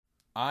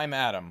I'm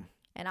Adam,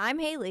 And I'm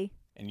Haley.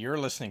 and you're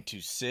listening to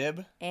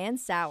Sib. And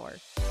Sour.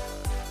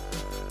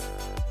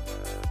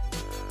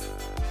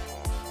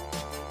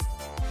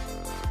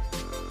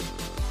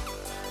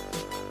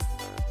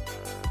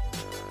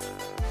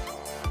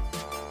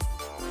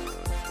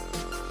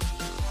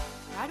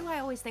 Why do I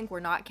always think we're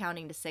not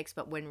counting to 6,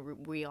 but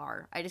when we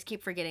are? I just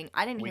keep forgetting.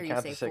 I didn't hear We you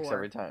count say to 6 4.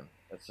 every time.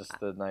 That's just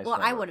the nice Well,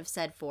 I number. would have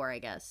said 4, I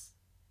guess.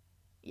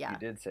 Yeah. You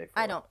did say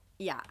 4. I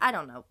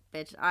don't know,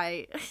 bitch.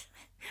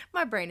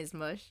 My brain is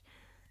mush.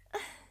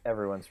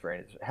 Everyone's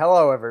brain is...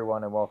 Hello,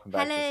 everyone, and welcome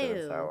back to Hello.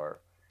 7th Hour.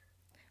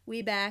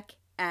 We back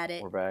at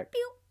it. We're back.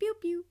 Pew, pew,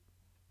 pew.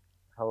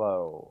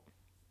 Hello.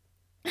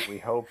 We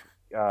hope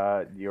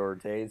your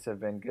days have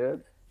been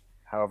good,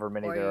 however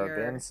many Or there your-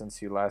 have been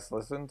since you last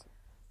listened.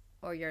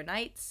 Or your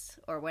nights,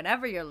 or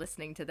whenever you're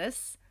listening to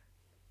this.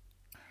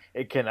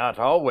 It cannot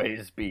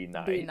always be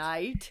night. Be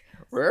night.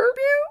 Where?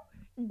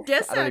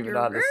 This I don't even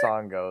know how the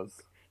song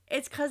goes.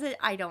 It's because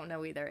I don't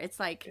know either.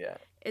 It's like,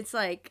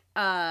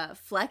 Yeah.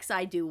 flex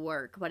I do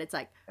work, but it's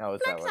like, Oh,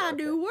 it's flex that one. I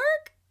do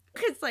work.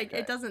 It's like, Okay.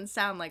 it doesn't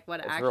sound like what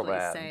it It's real actually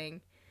is bad.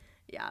 saying.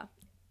 Yeah.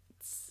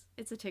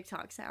 It's a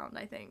TikTok sound,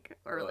 I think,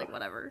 or like Ugh.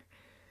 whatever.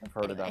 I've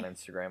heard it on Anyway.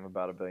 Instagram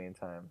about 1 billion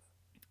times.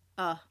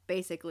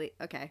 Basically,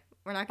 okay.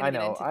 We're not I gonna get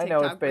know, into I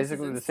TikTok know, it's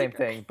basically the versus same Instagram.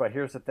 thing, but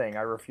here's the thing.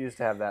 I refuse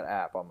to have that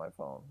app on my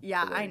phone.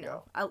 Yeah, So there I you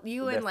know. go.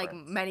 You The and like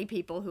difference. many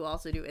people who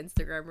also do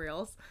Instagram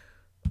Reels.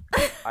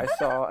 I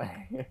saw...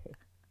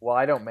 Well,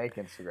 I don't make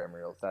Instagram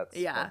Reels. That's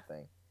Yeah. one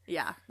thing.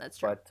 Yeah, that's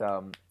true.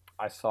 But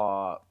I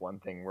saw one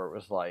thing where it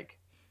was like,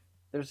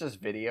 there's this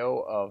video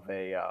of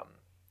a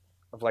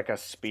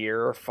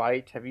spear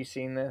fight. Have you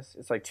seen this?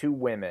 It's like 2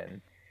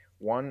 women.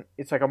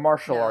 It's like a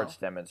martial No. arts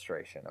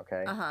demonstration.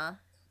 Okay. Uh-huh.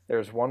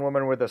 There's one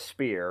woman with a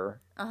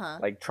spear, Uh-huh.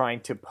 like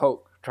trying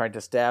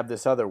to stab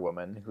this other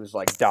woman who's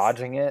like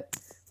dodging it,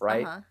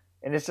 right? Uh-huh.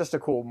 And it's just a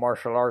cool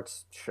martial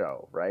arts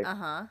show, right?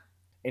 Uh-huh.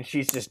 And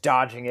she's just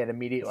dodging it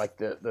immediately, like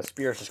the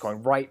spear's just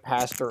going right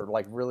past her,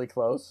 like really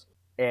close.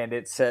 And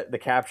the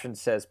caption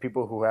says,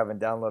 "People who haven't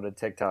downloaded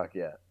TikTok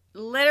yet."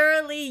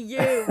 Literally you,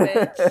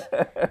 bitch.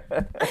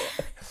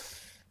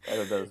 I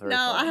thought that was very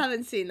No, I funny.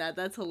 haven't seen that.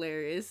 That's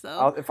hilarious,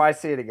 though. If I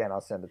see it again,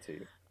 I'll send it to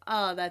you.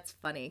 Oh, that's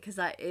funny, because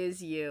that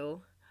is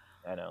you.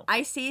 I know.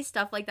 I see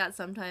stuff like that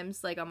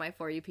sometimes, like on my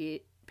For You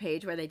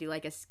page where they do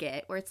like a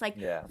skit where it's like,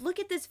 Yeah. look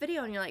at this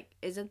video, and you're like,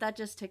 isn't that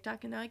just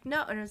TikTok? And they're like,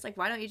 no. And it's like,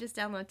 why don't you just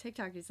download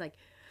TikTok? It's like,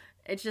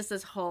 it's just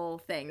this whole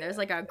thing. There's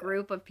like a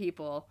group of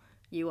people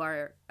you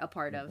are a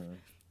part of.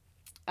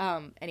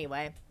 Mhm.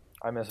 Anyway.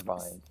 I miss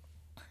Vine.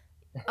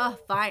 Oh,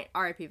 Vine.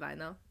 R.I.P. Vine,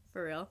 though.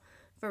 For real.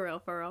 For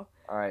real.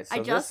 All right, so I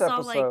just this saw,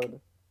 episode.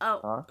 like- Oh,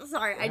 Huh?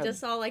 sorry. Go I ahead. just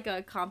saw like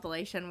a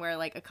compilation where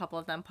like a couple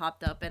of them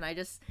popped up, and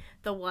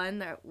the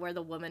one where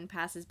the woman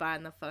passes by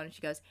on the phone, and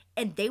she goes,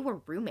 and they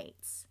were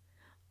roommates.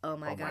 Oh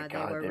my god, they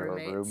were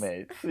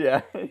roommates.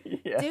 Yeah.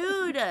 Yeah.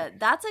 Dude,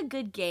 that's a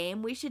good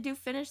game. We should do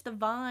Finish the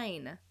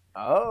Vine.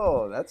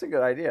 Oh, that's a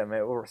good idea,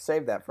 man. We'll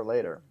save that for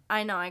later.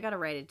 I know, I gotta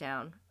write it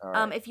down. All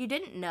right. If you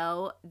didn't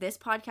know, this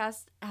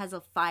podcast has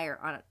a fire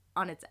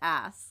on its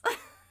ass.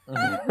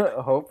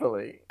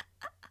 Hopefully.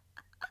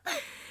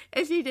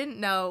 If you didn't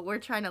know, we're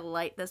trying to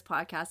light this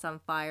podcast on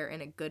fire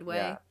in a good way,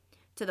 Yeah.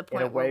 to the In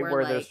point a way where where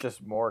we're there's like,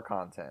 just more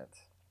content.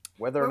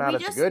 Whether or Where not we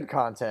it's just- good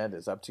content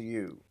is up to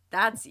you.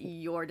 that's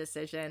your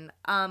decision.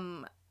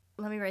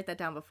 Let me write that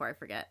down before I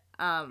forget.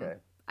 Okay.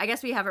 I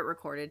guess we have it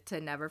recorded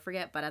to never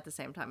forget, but at the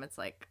same time, it's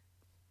like,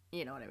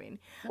 you know what I mean.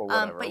 Well,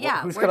 whatever. but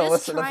yeah, Who's we're gonna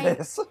just listen trying- to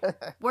this?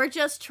 We're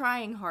just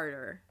trying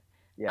harder.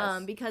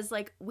 Yes. Because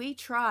like we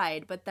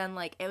tried, but then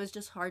like it was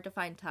just hard to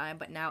find time.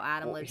 But now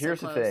Adam Well, lives here's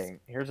so the close. thing.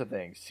 Here's the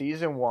thing.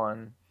 Season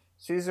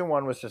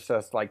one was just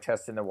us like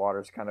testing the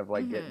waters, kind of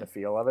like getting Mhm. the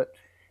feel of it.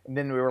 And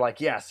then we were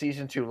like, yeah,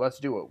 season 2, let's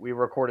do it. We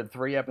recorded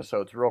 3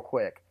 episodes real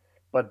quick.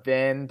 But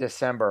then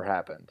December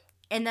happened.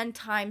 And then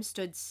time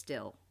stood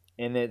still.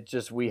 And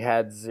we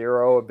had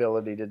zero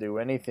ability to do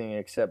anything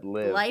except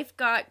live. Life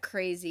got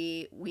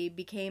crazy. We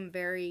became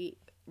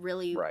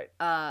really Right.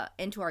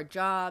 into our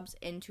jobs,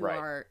 into Right.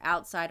 our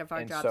outside of our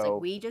And jobs. so-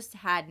 Like we just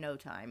had no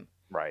time.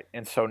 Right.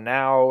 And so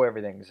now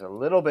everything's a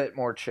little bit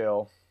more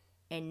chill.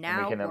 And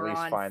now can at we're least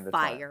on find the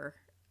time. fire.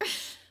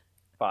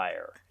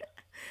 Fire.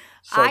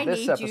 So I this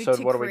need you episode,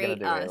 to what are we going to create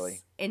do, us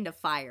Haley? into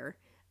fire.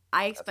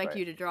 I expect right.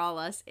 you to draw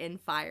us in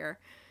fire.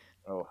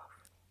 Oh,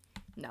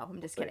 No,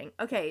 I'm just Wait. kidding.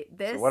 Okay,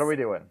 this. so what are we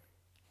doing?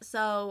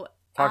 So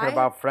Talking I-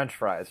 about French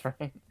fries,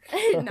 right?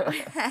 no,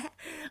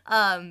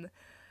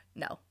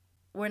 no,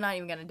 we're not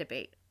even gonna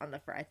debate on the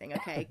fry thing,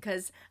 okay?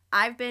 Because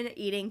I've been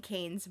eating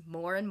Cane's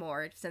more and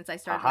more since I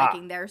started Aha.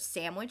 liking their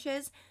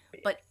sandwiches,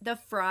 but the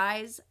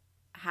fries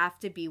have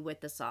to be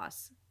with the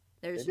sauce.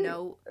 There's They do.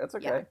 no. That's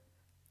okay. Yeah.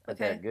 But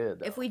Okay. they're good.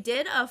 Though. If we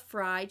did a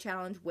fry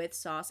challenge with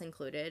sauce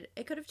included,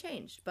 it could have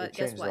changed. But It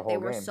guess changed the what? They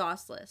whole were game.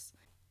 sauceless.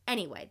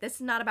 Anyway, this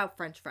is not about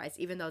French fries,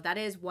 even though that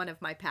is one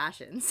of my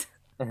passions.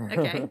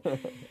 Okay.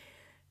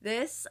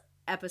 This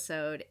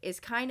episode is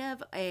kind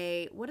of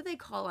a, what do they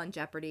call on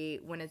Jeopardy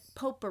when it's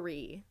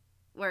potpourri,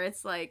 where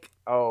it's like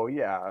Oh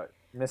yeah,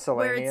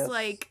 Miscellaneous. Where it's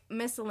like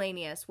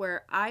miscellaneous,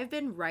 where I've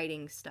been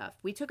writing stuff.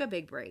 We took a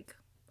big break,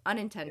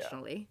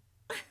 unintentionally.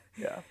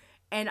 Yeah.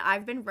 And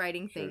I've been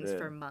writing Sure things did.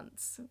 for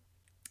months,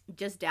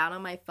 just down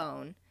on my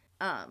phone,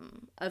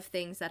 of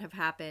things that have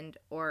happened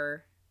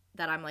or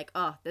that I'm like,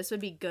 oh, this would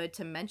be good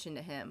to mention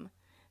to him.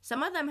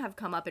 Some of them have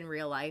come up in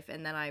real life,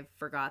 and then I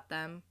forgot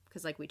them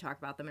because, like, we talk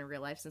about them in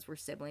real life since we're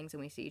siblings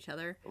and we see each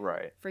other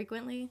Right.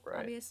 frequently, Right.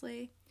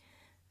 obviously.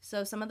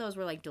 So some of those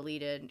were, like,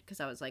 deleted because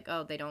I was like,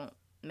 oh, they don't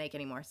make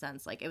any more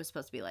sense. Like, it was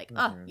supposed to be like,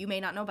 oh, you may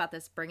not know about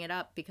this, bring it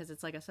up because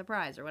it's like a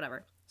surprise or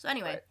whatever. So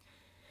anyway, Right.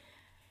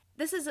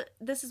 this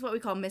is what we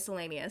call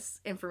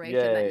miscellaneous information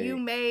Yay. that you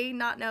may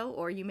not know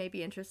or you may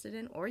be interested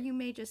in, or you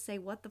may just say,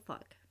 what the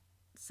fuck?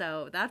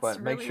 So that's But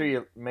really...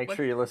 make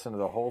sure you listen to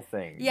the whole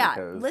thing. Yeah,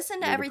 because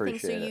listen to we'd everything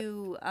so appreciate it.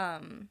 you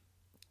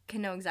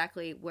can know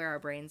exactly where our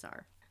brains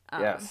are.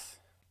 Yes.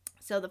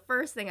 So the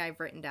first thing I've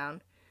written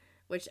down,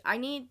 which I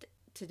need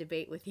to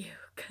debate with you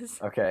because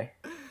Okay.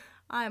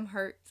 I'm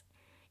hurt,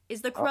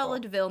 is the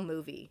Cruella de Vil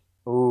movie.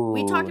 Ooh,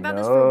 We talked about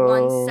this for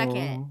 1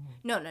 second.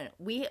 No.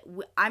 We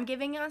I'm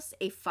giving us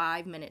a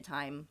 5-minute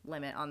time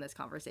limit on this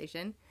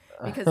conversation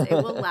because it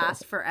will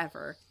last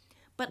forever.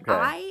 But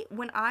Okay.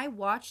 when I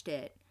watched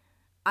it,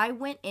 I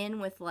went in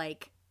with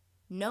like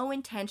no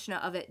intention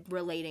of it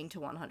relating to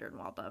 100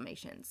 Wild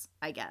Dalmatians,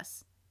 I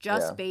guess.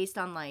 Just Yeah. based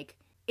on like,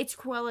 it's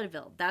Cruella de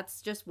Vil.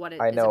 That's just what it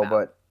I is know,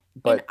 about.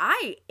 but And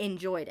I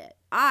enjoyed it.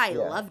 I yeah,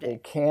 loved it.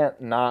 It can't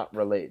not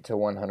relate to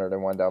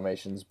 101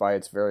 Dalmatians by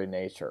its very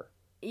nature.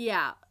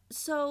 Yeah.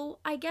 So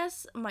I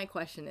guess my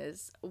question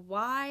is,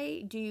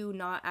 why do you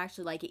not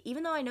actually like it?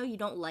 Even though I know you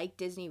don't like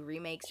Disney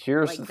remakes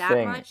Here's like the that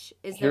thing. much,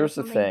 is Here's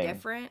the there something thing.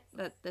 different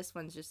that this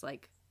one's just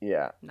like,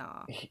 Yeah.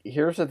 nah?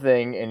 Here's the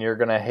thing, and you're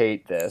gonna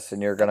hate this,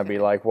 and you're gonna be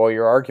Okay. like, "Well,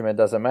 your argument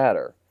doesn't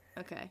matter."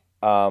 Okay.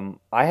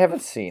 I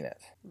haven't seen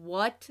it.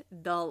 What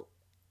the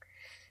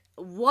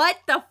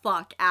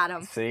fuck,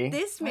 Adam? See,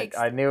 This makes...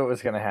 I knew it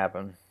was gonna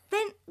happen.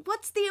 Then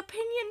what's the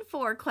opinion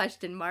for?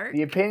 Question mark.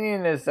 The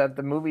opinion is that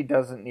the movie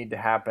doesn't need to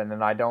happen,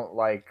 and I don't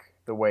like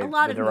the way A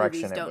lot the of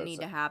direction movies it don't was. need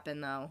to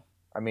happen though.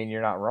 I mean,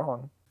 you're not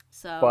wrong,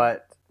 So.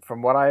 but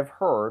from what I've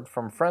heard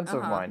from friends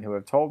of Uh-huh. mine who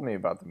have told me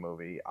about the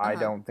movie, I Uh-huh.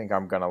 don't think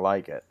I'm gonna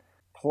like it.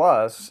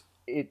 Plus,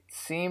 it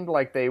seemed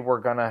like they were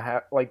gonna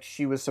have, like,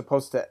 she was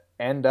supposed to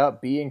end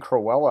up being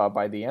Cruella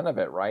by the end of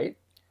it, right?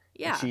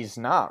 Yeah. And she's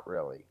not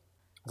really.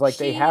 It's like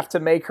they She- have to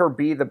make her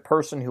be the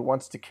person who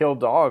wants to kill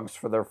dogs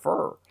for their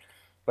fur,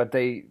 but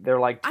they're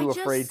like too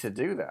afraid to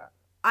do that.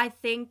 I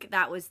think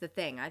that was the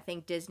thing. I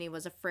think Disney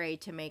was afraid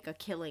to make a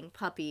killing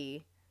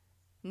puppy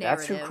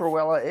narrative. That's who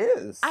Cruella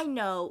is. I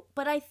know,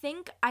 but I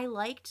think I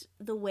liked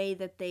the way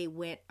that they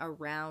went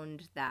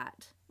around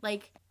that.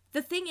 Like,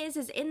 the thing is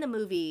in the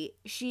movie,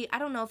 I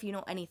don't know if you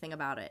know anything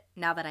about it,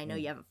 now that I know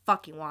you haven't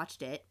fucking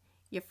watched it,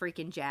 you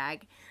freaking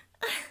jag.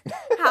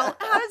 How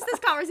is this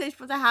conversation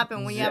supposed to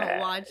happen when you haven't Jag.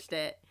 watched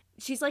it?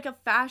 She's like a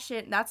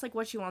fashion, that's like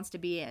what she wants to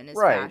be in, is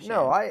Right? fashion.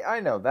 No, I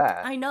know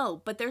that. I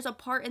know, but there's a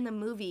part in the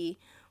movie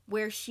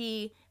where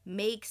she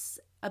makes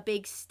a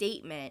big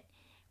statement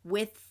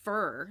with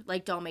fur,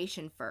 like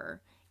Dalmatian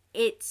fur.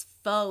 It's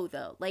faux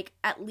though, like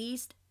at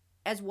least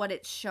as what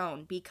it's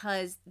shown,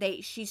 because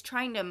she's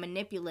trying to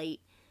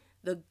manipulate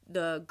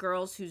the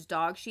girls whose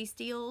dog she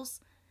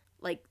steals,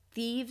 like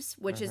thieves,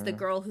 which is the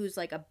girl who's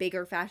like a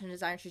bigger fashion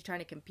designer. She's trying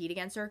to compete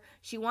against her.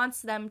 She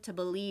wants them to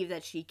believe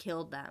that she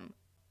killed them,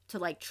 to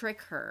like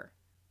trick her.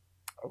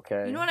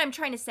 Okay. You know what I'm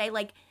trying to say?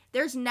 Like,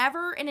 there's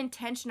never an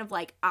intention of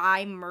like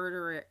I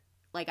murdered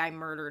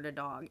a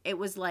dog. It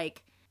was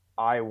like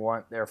I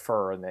want their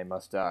fur and they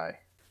must die.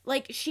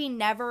 Like, she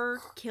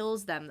never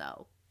kills them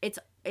though. It's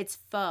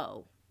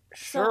faux.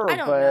 Sure, So I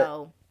don't but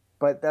know.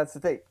 but that's the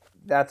thing.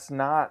 That's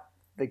not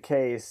the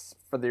case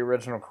for the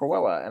original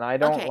Cruella, and I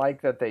don't Okay.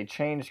 like that they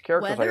changed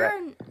characters like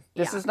that.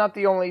 This yeah. is not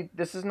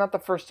the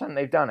first time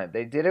they've done it.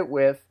 They did it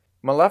with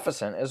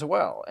Maleficent as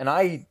well, and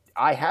I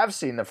have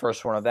seen the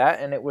first one of that,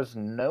 and it was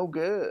no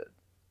good.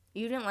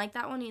 You didn't like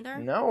that one either?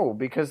 No,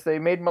 because they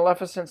made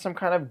Maleficent some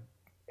kind of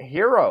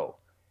hero.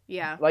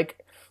 Yeah.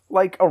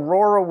 Like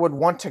Aurora would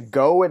want to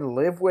go and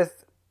live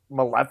with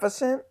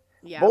Maleficent?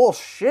 Yeah.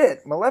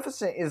 Bullshit.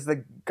 Maleficent is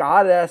the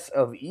goddess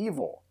of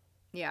evil.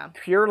 Yeah.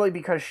 Purely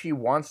because she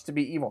wants to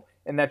be evil,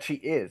 and that she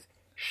is.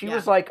 She Yeah.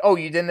 was like, "Oh,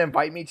 you didn't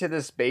invite me to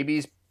this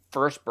baby's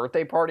first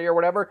birthday party or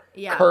whatever?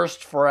 Yeah.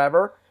 Cursed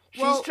forever."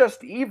 Well- She's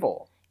just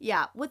evil.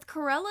 Yeah. With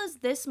Cruella's,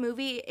 this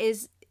movie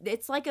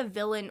it's like a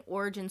villain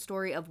origin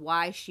story of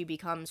why she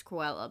becomes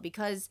Cruella,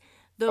 because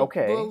the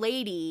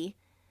lady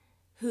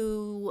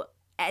who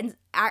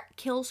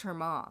kills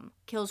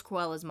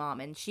Cruella's mom,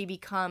 and she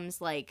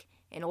becomes like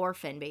an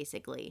orphan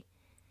basically.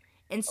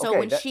 And so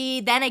when she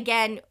then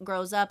again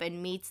grows up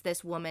and meets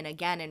this woman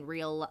again in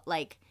real,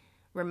 like,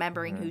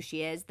 remembering who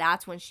she is,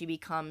 that's when she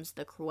becomes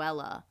the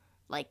Cruella,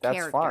 like,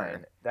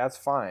 character. That's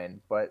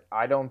fine. But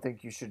I don't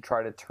think you should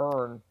try to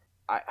turn...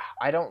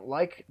 I don't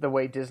like the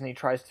way Disney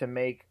tries to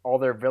make all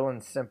their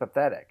villains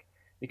sympathetic.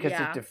 Because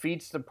it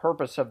defeats the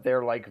purpose of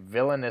their, like,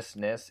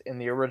 villainousness in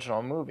the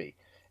original movie.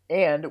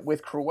 And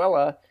with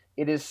Cruella,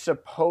 it is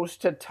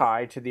supposed to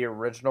tie to the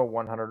original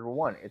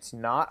 101. It's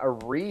not a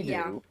redo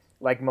Yeah.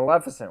 like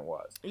Maleficent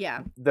was.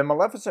 Yeah. The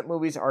Maleficent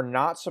movies are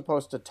not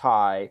supposed to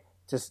tie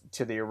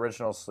to the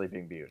original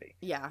Sleeping Beauty.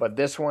 Yeah. But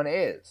this one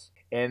is.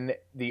 And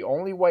the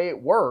only way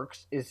it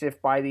works is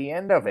if by the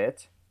end of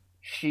it,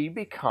 she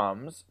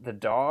becomes the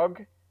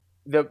dog,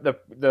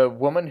 the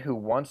woman who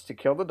wants to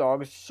kill the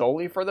dogs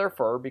solely for their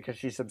fur because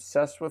she's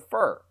obsessed with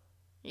fur.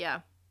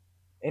 Yeah.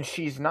 And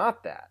she's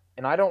not that.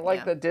 And I don't like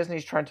Yeah. that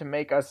Disney's trying to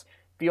make us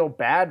feel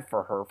bad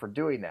for her for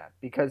doing that.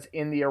 Because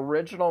in the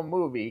original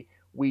movie,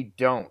 we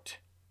don't.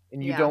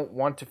 And you Yeah. don't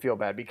want to feel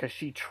bad because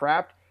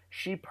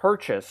she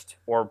purchased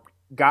or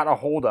got a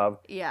hold of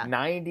Yeah.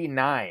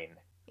 99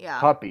 Yeah.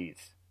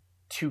 puppies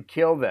to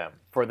kill them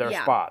for their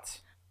Yeah.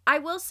 spots. I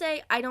will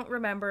say I don't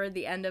remember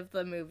the end of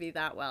the movie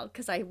that well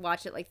because I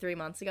watched it like 3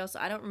 months ago, so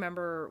I don't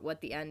remember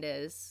what the end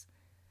is.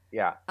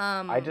 Yeah.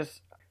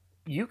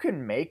 You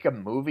can make a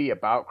movie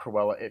about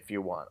Cruella if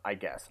you want, I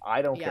guess.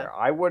 I don't Yeah. care.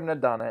 I wouldn't have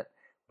done it,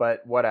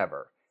 but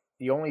whatever.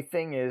 The only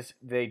thing is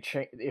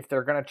if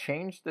they're going to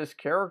change this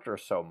character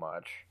so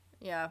much,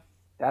 Yeah.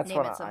 that's Name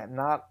what it some- I'm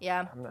not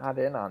Yeah. I'm not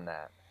in on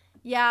that.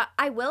 Yeah,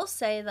 I will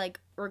say, like,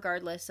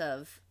 regardless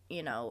of,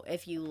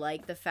 if you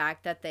like the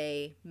fact that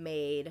they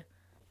made,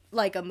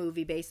 like, a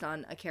movie based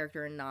on a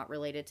character and not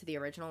related to the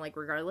original, like,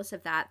 regardless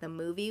of that, the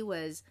movie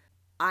was,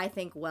 I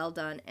think, well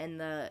done. And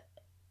the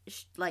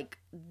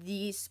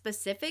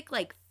specific,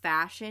 like,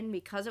 fashion,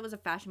 because it was a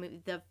fashion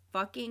movie, the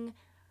fucking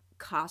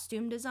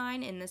costume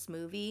design in this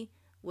movie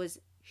was,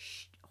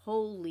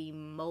 holy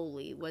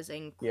moly, was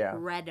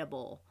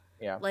incredible.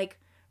 Yeah. Like,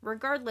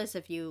 regardless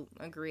if you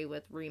agree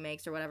with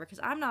remakes or whatever, because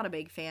I'm not a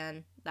big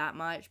fan that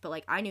much, but,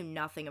 like, I knew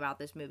nothing about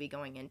this movie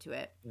going into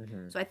it.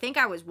 Mm-hmm. So I think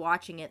I was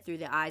watching it through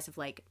the eyes of,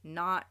 like,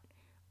 not...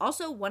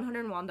 Also,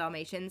 101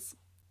 Dalmatians,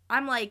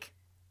 I'm, like,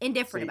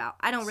 indifferent about.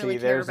 I don't really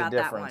care about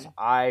that one.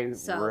 I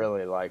So-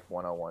 really like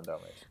 101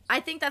 Dalmatians.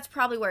 I think that's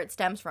probably where it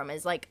stems from,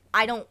 is, like,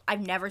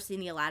 I've never seen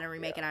the Aladdin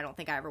remake, and I don't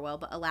think I ever will,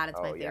 but Aladdin's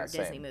my favorite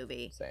Disney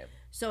movie. Same.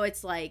 So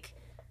it's, like,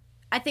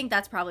 I think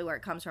that's probably where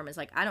it comes from, is,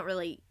 like, I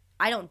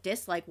don't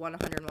dislike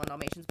 101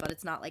 Dalmatians, but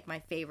it's not, like, my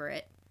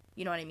favorite.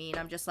 You know what I mean?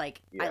 I'm just,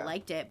 like, I Yeah.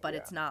 liked it, but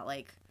it's not,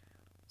 like...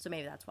 So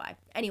maybe that's why.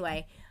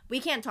 Anyway, we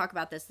can't talk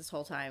about this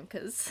whole time,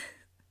 because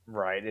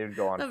Right, it would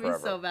go on that'd forever.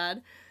 be so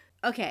bad.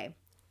 Okay,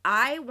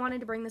 I wanted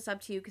to bring this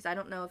up to you, because I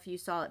don't know if you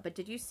saw it, but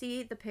did you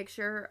see the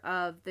picture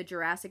of the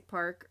Jurassic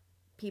Park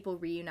people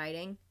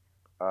reuniting?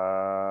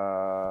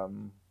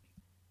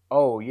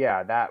 Oh,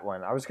 yeah, that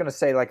one. I was going to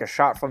say, like, a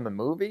shot from the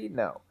movie?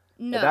 No.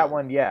 No. But that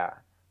one, yeah.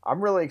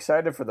 I'm really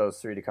excited for those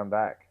three to come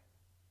back.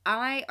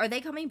 Are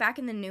they coming back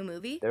in the new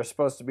movie? They're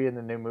supposed to be in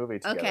the new movie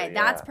together. Okay,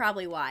 that's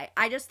probably why.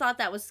 I just thought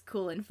that was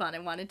cool and fun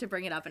and wanted to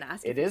bring it up and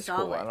ask if It you is saw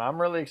cool, it. and I'm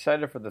really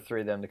excited for the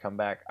three of them to come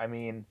back. I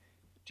mean,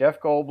 Jeff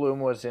Goldblum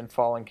was in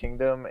Fallen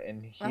Kingdom,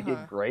 and he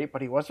did great,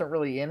 but he wasn't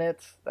really in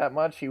it that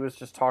much. He was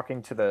just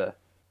talking to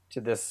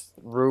this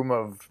room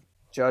of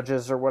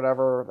judges or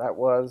whatever that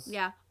was.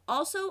 Yeah.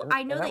 Also, And-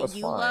 I know and that that was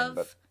you fine, love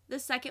but- the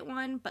second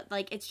one, but,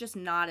 like, it's just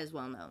not as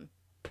well known.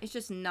 It's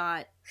just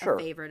not Sure. a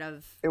favorite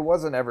of It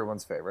wasn't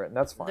everyone's favorite, and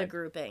that's fine. the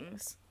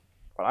groupings.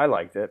 But I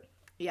liked it.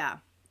 Yeah.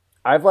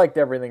 I've liked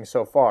everything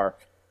so far.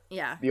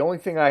 Yeah. The only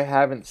thing I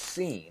haven't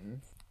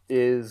seen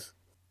is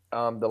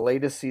the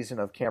latest season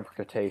of Camp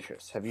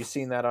Cretaceous. Have you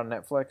seen that on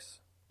Netflix?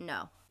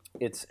 No.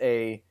 It's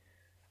a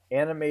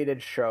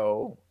animated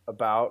show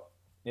about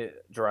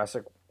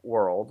Jurassic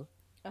World.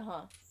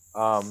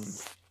 Uh-huh.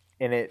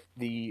 And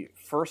the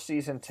first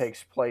season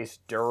takes place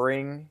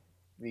during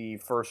the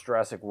first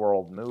Jurassic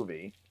World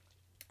movie,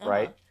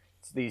 right?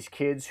 It's these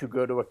kids who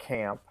go to a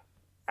camp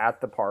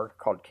at the park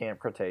called Camp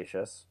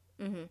Cretaceous.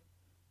 Mm-hmm.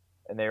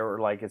 And they were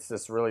like, it's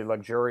this really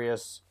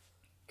luxurious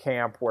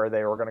camp where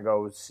they were going to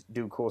go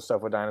do cool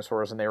stuff with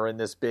dinosaurs, and they were in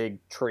this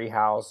big tree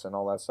house and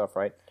all that stuff,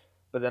 right?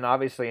 But then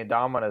obviously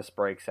Indominus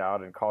breaks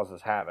out and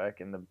causes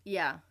havoc,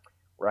 Yeah.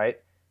 right?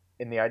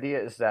 And the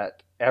idea is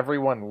that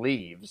everyone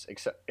leaves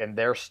and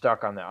they're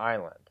stuck on the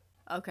island.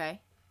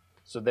 Okay.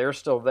 So they're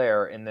still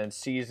there, and then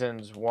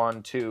seasons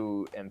 1,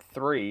 2, and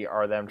 3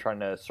 are them trying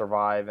to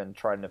survive and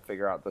trying to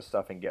figure out the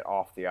stuff and get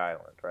off the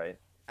island, right?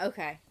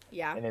 Okay.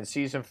 Yeah. And in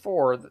season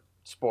 4,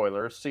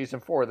 spoilers, season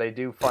 4, they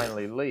do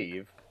finally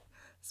leave.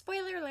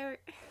 Spoiler alert.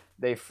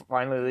 They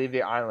finally leave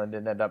the island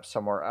and end up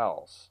somewhere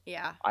else.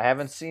 Yeah. I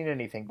haven't seen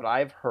anything, but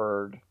I've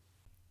heard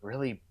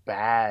really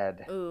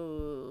bad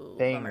Ooh.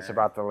 things bummer.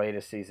 about the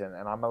latest season,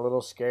 and I'm a little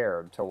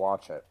scared to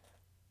watch it.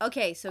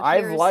 Okay, so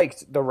I've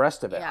liked the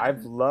rest of it. Yeah.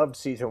 I've loved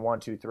season 1,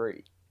 2,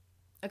 3.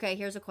 Okay,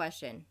 here's a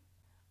question.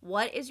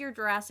 What is your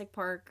Jurassic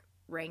Park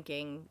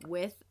ranking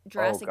with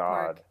Jurassic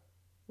Park? God.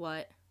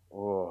 What?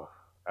 Oh,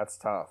 that's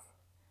tough.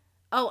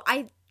 Oh,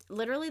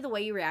 literally the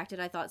way you reacted,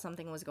 I thought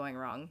something was going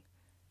wrong.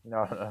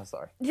 No,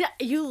 sorry. Yeah,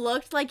 you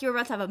looked like you were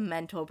about to have a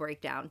mental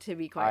breakdown, to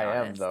be quite I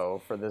honest. am,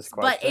 though, for this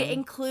question. But it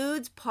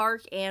includes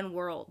park and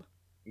world.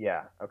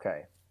 Yeah,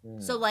 okay.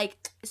 So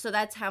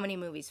that's how many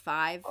movies?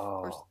 5?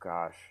 Oh,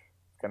 gosh.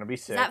 It's going to be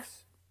 6. that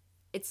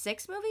It's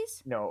 6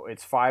 movies? No,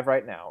 it's 5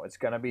 right now. It's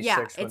gonna be Yeah,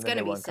 6 when it's the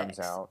gonna new be one 6. comes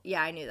out.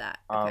 Yeah, I knew that.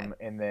 Okay.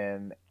 And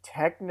then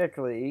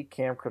technically,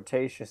 Camp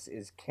Cretaceous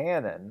is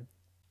canon.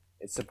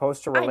 It's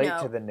supposed to relate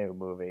to know. the new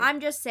movie. I'm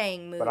just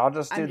saying movies. But I'll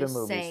just do I'm the just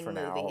movies saying for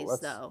now. movies,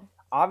 Let's- though.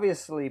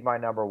 Obviously, my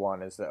number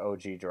one is the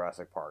OG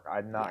Jurassic Park.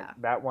 Yeah.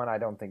 That one I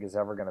don't think is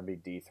ever going to be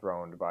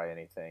dethroned by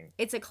anything.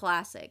 It's a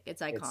classic. It's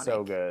iconic. It's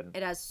so good.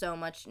 It has so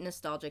much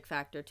nostalgic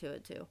factor to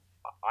it, too.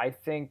 I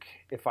think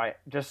if I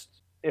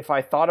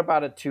thought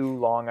about it too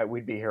long,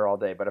 we'd be here all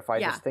day. But if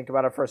I just think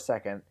about it for a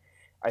second,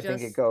 I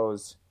think it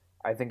goes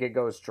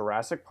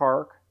Jurassic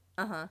Park,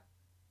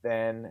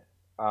 then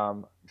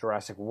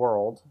Jurassic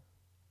World,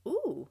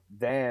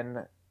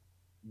 then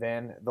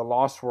The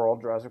Lost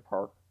World, Jurassic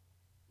Park,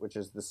 which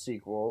is the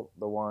sequel,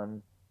 the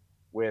one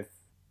with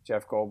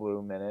Jeff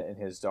Goldblum in it and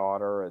his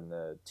daughter and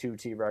the 2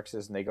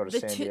 T-Rexes, and they go to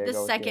San Diego. The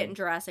second again.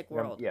 Jurassic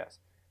World. Yes.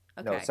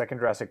 Okay. No, second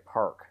Jurassic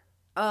Park.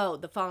 Oh,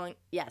 the following.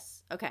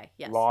 Yes. Okay.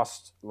 Yes.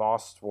 Lost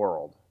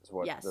World is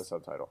what the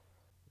subtitle.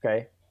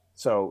 Okay.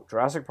 So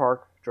Jurassic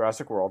Park,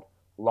 Jurassic World,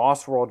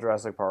 Lost World,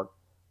 Jurassic Park,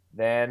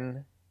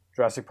 then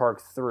Jurassic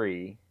Park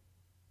 3,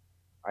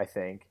 I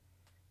think,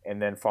 and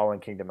then Fallen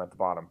Kingdom at the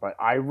bottom. But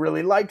I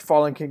really liked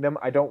Fallen Kingdom.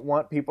 I don't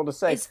want people to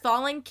say... Is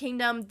Fallen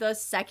Kingdom the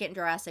second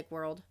Jurassic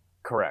World?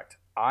 Correct.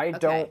 I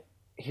don't...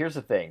 Here's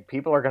the thing.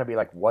 People are going to be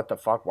like, what the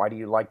fuck? Why do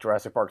you like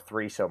Jurassic Park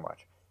 3 so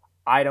much?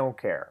 I don't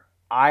care.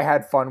 I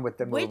had fun with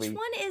the movie. Which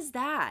one is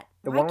that?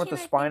 The one with the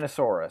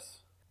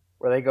Spinosaurus,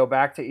 where they go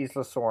back to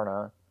Isla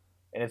Sorna,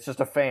 and it's just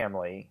a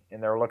family,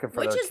 and they're looking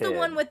for their kid. Which is the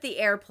one with the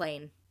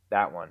airplane?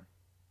 That one.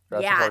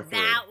 Jurassic Yeah, Park 3.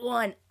 that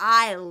one.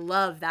 I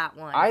love that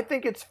one. I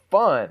think it's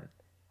fun.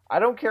 I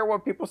don't care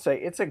what people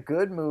say. It's a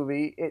good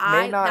movie. It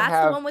may not have...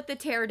 That's the one with the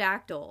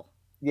pterodactyl.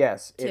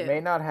 Yes. too. It may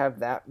not have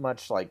that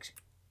much, like,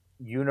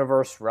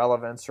 universe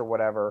relevance or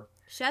whatever.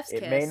 Chef's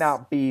Kiss. It may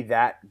not be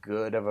that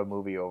good of a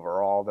movie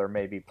overall. There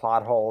may be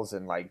plot holes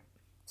and, like,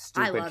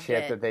 stupid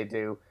shit that they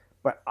do.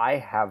 But I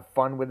have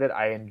fun with it.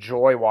 I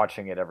enjoy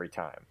watching it every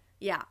time.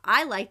 Yeah,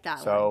 I like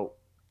that one.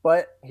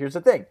 But here's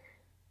the thing.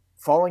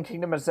 Fallen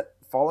Kingdom is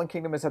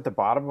at the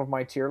bottom of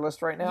my tier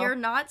list right now. You're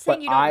not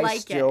saying you don't like it. I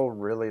still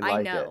really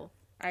like it. I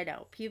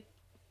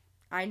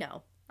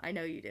know. I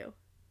know you do.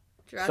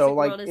 Jurassic So,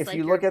 like, World is if like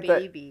you your look at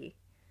baby.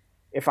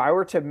 If I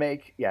were to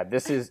make,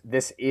 this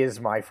is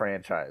my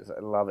franchise. I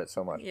love it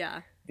so much.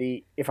 Yeah.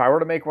 If I were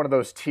to make one of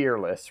those tier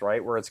lists,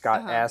 right, where it's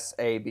got S,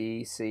 A,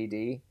 B, C,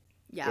 D,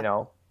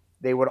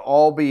 they would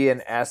all be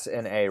in S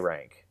and A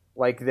rank.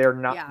 Like they're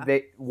not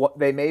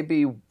they may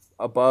be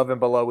above and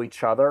below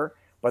each other,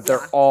 but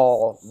they're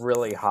all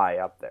really high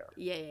up there.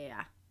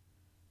 Yeah.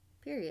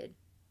 Period.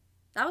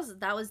 That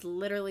was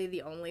literally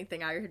the only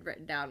thing I had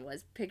written down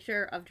was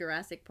picture of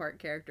Jurassic Park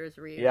characters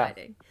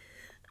reuniting.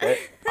 Yeah.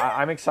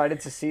 I'm excited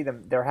to see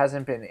them. There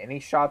hasn't been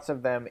any shots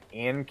of them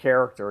in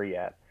character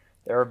yet.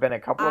 There have been a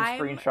couple of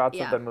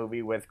screenshots of the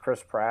movie with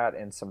Chris Pratt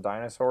and some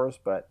dinosaurs,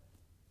 but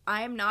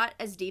I am not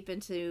as deep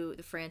into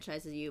the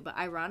franchise as you, but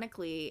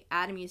ironically,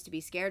 Adam used to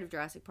be scared of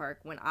Jurassic Park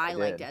when I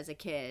liked it as a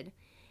kid.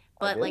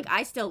 But like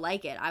I still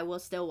like it. I will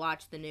still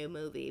watch the new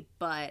movie,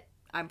 but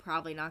I'm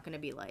probably not going to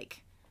be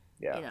like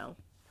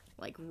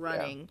like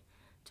running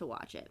to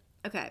watch it.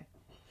 Okay.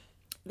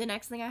 The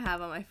next thing I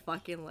have on my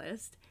fucking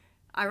list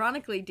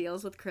ironically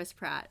deals with Chris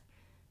Pratt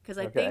because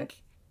I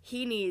think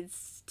he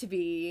needs to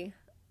be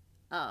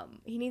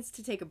he needs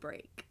to take a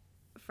break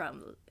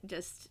from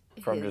just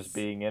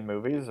being in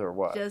movies or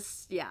what?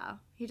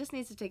 He just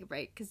needs to take a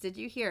break because did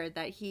you hear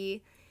that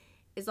he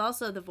is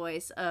also the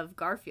voice of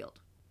Garfield?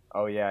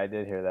 Oh yeah, I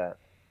did hear that.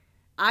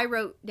 I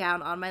wrote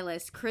down on my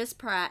list Chris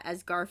Pratt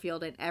as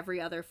Garfield and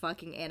every other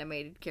fucking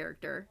animated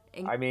character.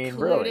 I mean,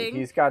 really,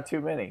 he's got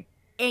too many.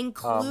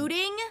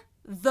 Including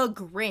the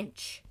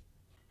Grinch.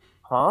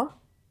 Huh?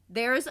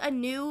 There's a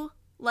new,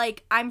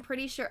 I'm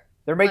pretty sure...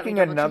 They're making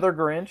another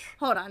Grinch?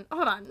 Hold on.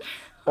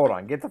 Hold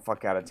on, get the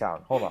fuck out of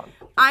town. Hold on.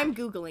 I'm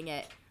Googling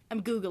it.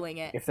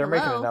 If they're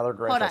making another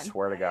Grinch, I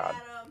swear to God.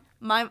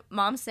 My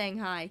mom's saying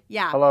hi.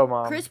 Yeah. Hello,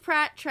 Mom. Chris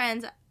Pratt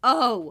trends...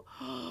 Oh.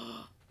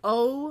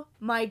 Oh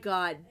my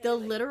God. The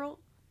literal...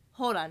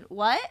 Hold on.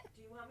 What?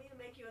 Do you want me to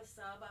make you a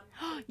sub?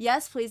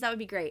 Yes, please. That would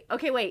be great.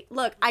 Okay, wait.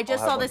 Look, I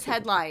just saw this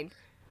headline.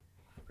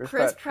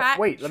 Chris Pratt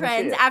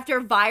trends after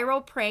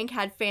viral prank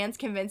had fans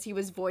convinced he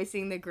was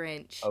voicing the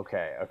Grinch.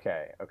 Okay.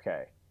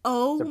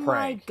 Oh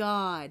my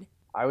God.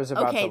 I was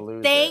about to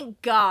lose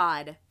thank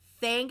God.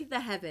 Thank the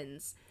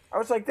heavens. I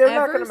was like, they're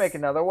not going to make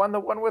another one. The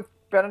one with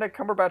Benedict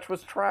Cumberbatch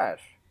was trash.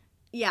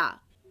 Yeah.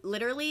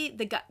 Literally,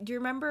 the guy. Do you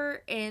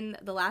remember in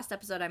the last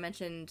episode I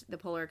mentioned the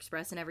Polar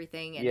Express and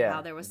everything and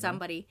how there was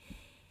somebody...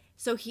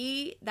 So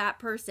that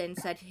person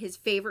said his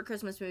favorite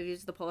Christmas movie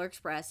is The Polar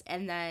Express,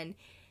 and then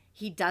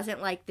he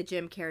doesn't like the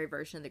Jim Carrey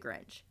version of The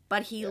Grinch,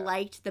 but he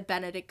liked the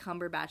Benedict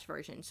Cumberbatch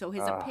version. So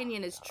his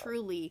opinion is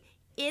truly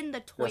in the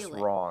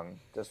toilet.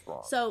 Just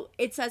wrong. So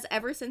it says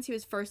ever since he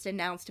was first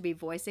announced to be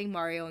voicing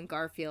Mario and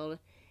Garfield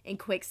in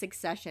quick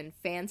succession,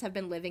 fans have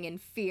been living in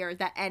fear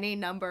that any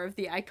number of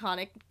the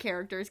iconic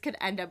characters could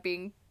end up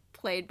being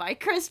played by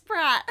Chris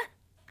Pratt.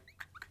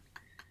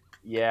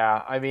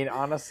 Yeah, I mean,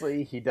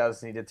 honestly, he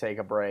does need to take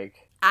a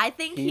break. I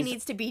think he He's-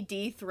 needs to be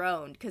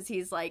dethroned because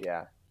he's like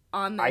Yeah,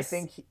 on this. I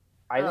think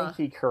I think Ugh.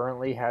 he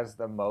currently has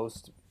the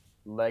most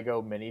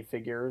Lego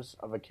minifigures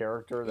of a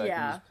character that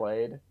Yeah. he's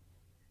played,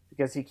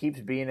 because he keeps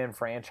being in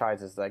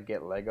franchises that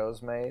get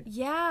Legos made.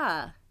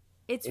 Yeah,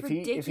 it's If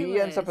ridiculous. he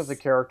ends up as a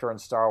character in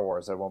Star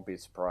Wars, I won't be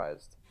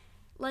surprised.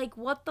 like,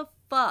 what the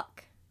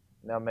fuck?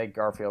 Now make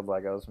Garfield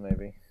Legos,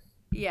 maybe.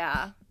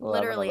 Yeah, We'll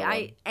have literally. another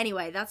one.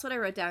 Anyway, that's what I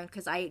wrote down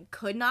because I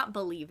could not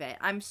believe it.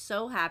 I'm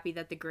so happy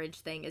that the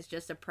Grinch thing is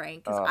just a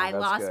prank because Oh, I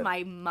that's lost good.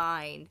 my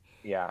mind.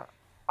 Yeah,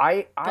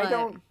 I But-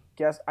 don't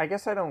guess. I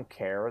guess I don't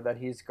care that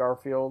he's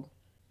Garfield.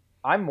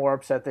 I'm more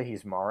upset that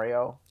he's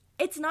Mario.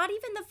 It's not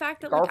even the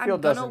fact that like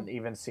Garfield I'm gonna. doesn't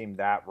even seem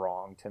that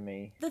wrong to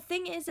me. The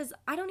thing is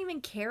I don't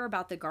even care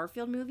about the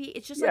Garfield movie.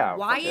 It's just Yeah, like,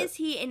 why fuck it. is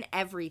he in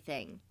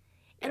everything?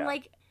 And Yeah.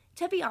 like,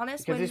 to be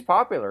honest, Because when he's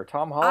popular.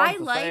 Tom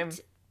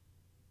Holland's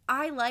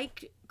I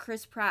liked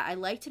Chris Pratt. I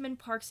liked him in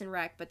Parks and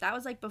Rec, but that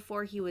was like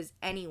before he was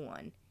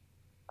anyone.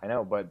 I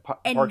know, but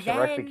And Parks and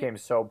Rec then- became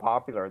so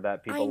popular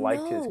that people I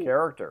liked his know.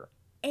 character.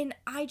 And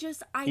I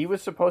He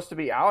was supposed to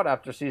be out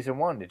after season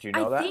 1. Did you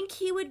know that? I think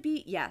he would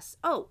be, yes.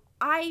 Oh,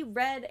 I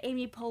read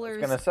Amy I was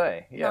Poehler's gonna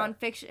say, yeah.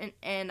 nonfiction,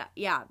 and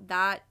yeah,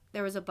 that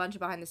there was a bunch of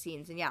behind the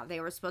scenes, and yeah, they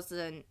were supposed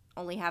to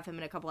only have him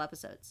in a couple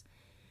episodes,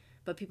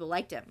 but people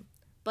liked him.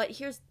 But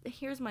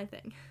here's my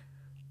thing.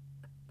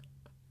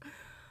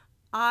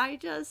 I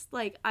just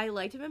I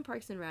liked him in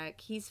Parks and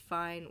Rec. He's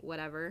fine,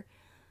 whatever,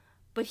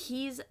 but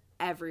he's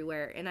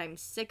everywhere, and I'm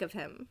sick of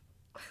him.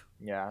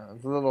 Yeah,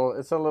 it's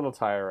a little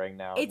tiring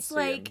now. It's to see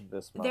him like,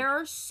 this month. There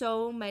are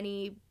so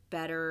many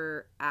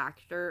better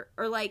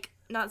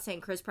not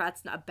saying Chris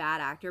Pratt's not a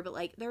bad actor, but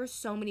like there are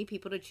so many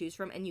people to choose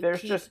from, and you There's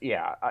keep just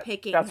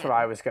picking that's what him.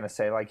 I was gonna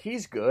say. Like,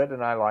 he's good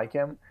and I like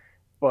him,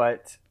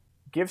 but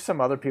give some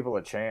other people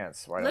a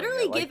chance. Why don't you?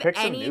 literally Like, give pick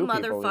some any new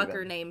people motherfucker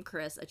even. named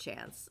Chris a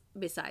chance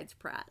besides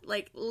Pratt.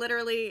 Like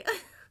literally.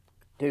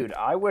 Dude,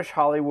 I wish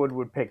Hollywood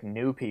would pick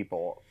new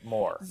people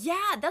more.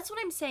 Yeah, that's what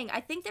I'm saying.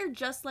 I think they're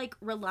just like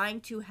relying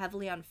too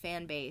heavily on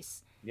fan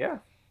base, Yeah,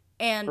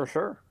 and for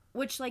sure.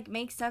 which like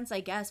makes sense,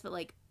 I guess. But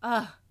like,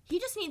 he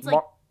just needs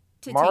Ma-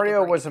 to Mario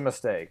take a was break. a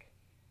mistake,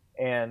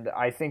 and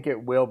I think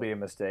it will be a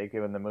mistake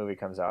when the movie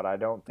comes out. I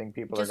don't think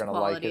people Just are going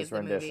to like quality his of the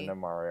rendition movie. of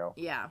Mario.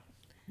 Yeah.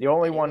 The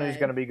only one who's Anyway.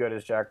 going to be good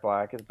is Jack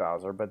Black as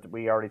Bowser, but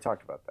we already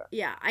talked about that.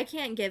 Yeah, I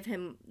can't give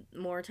him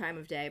more time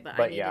of day, but I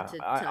But needed yeah, to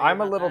tell I'm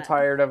you a about little that.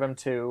 tired of him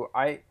too.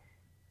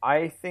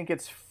 I think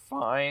it's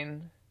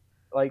fine,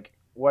 like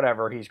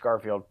whatever. He's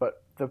Garfield,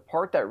 but the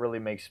part that really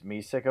makes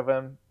me sick of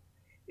him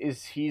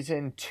is he's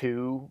in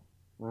 2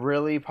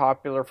 really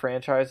popular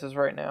franchises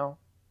right now.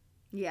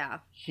 Yeah.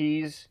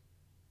 He's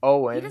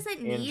Owen He doesn't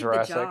in need the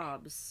Jurassic.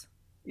 jobs.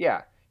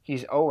 Yeah,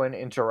 he's Owen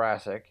in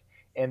Jurassic,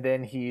 and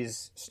then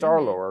he's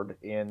Star-Lord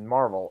in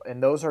Marvel,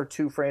 and those are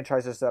 2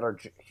 franchises that are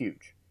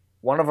huge.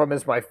 One of them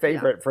is my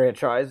favorite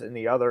franchise, and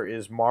the other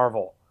is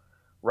Marvel,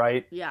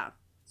 right? Yeah.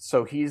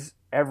 So he's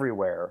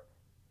everywhere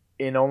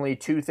in only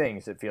 2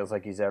 things. It feels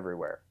like he's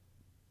everywhere,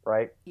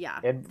 right? Yeah.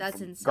 And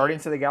That's insane.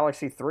 Guardians of the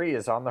Galaxy 3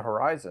 is on the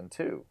horizon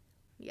too.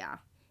 Yeah.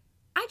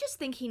 I just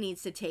think he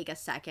needs to take a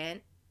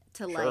second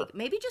to Sure.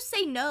 maybe just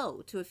say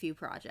no to a few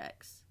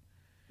projects.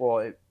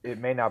 Well, it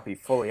may not be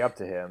fully up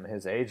to him.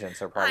 His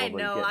agents are probably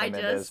know, getting him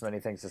into just- as many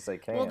things as they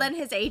can. Well, then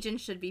his agent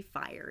should be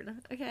fired.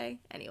 Okay.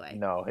 Anyway.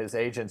 No, his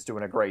agent's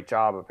doing a great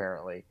job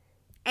apparently.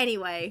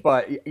 Anyway.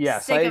 But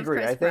yes, sick I of agree.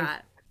 Chris I think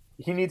Pratt.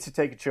 he needs to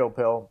take a chill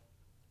pill,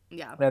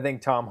 Yeah. and I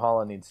think Tom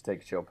Holland needs to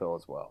take a chill pill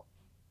as well.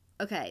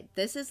 Okay.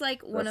 This is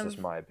like one That's of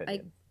just my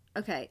opinion.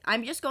 Okay,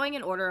 I'm just going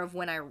in order of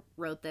when I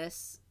wrote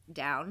this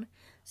down.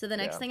 So the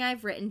next Yeah. thing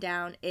I've written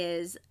down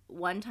is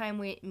one time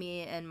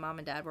me and mom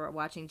and dad were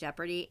watching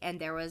Jeopardy, and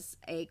there was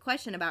a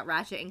question about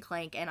Ratchet and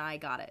Clank, and I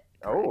got it.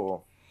 correct.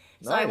 Oh,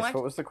 So I nice. want-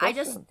 What was the I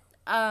question? just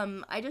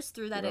I just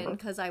threw that in Remember?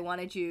 because I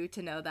wanted you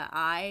to know that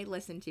I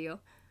listened to you.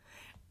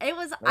 It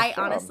was Nice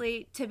job.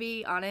 honestly, to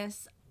be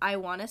honest, I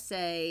want to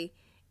say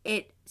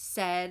it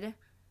said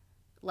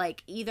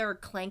like either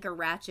Clank or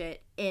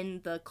Ratchet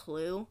in the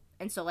clue.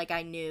 And so, like,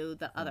 I knew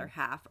the other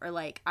half, or,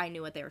 like, I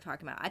knew what they were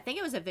talking about. I think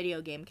it was a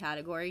video game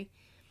category.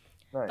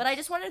 Nice. But I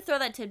just wanted to throw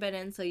that tidbit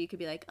in so you could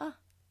be like, oh.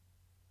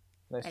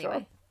 Nice anyway.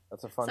 job.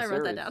 That's a fun So I series.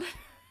 wrote that down.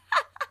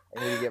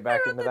 I need to get back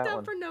I wrote into that that down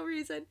one. for no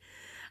reason.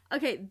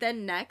 Okay, the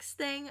next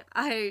thing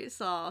I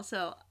saw.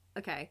 So,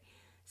 okay.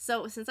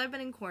 So, since I've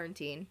been in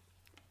quarantine,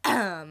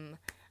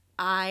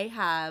 I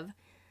have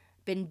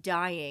been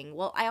dying.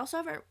 Well, I also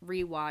haven't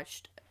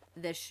rewatched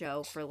this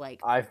show for,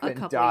 like, I've a been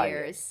couple dying.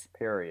 years.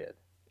 Period.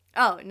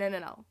 Oh,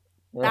 no.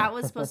 That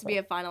was supposed to be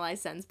a finalized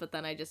sentence, but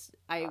then I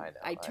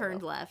I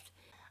turned know. left.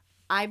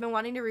 I've been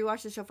wanting to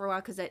rewatch the show for a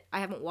while because I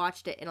haven't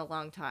watched it in a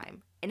long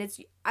time, and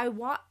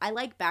I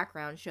like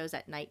background shows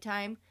at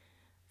nighttime.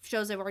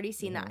 Shows I've already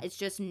seen Mm-hmm. that it's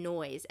just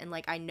noise, and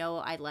like I know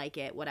I like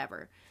it,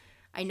 whatever.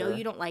 I know Sure.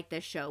 you don't like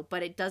this show,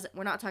 but it doesn't.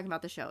 We're not talking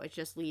about the show. It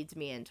just leads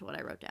me into what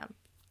I wrote down.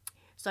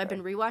 So I've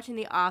been rewatching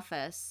The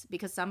Office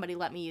because somebody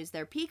let me use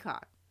their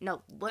Peacock.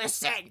 No,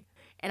 listen.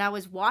 And I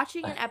was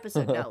watching an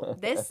episode. No,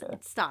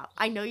 stop.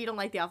 I know you don't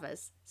like The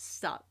Office.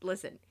 Stop.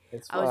 Listen.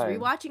 It's I was fine.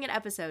 rewatching an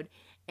episode,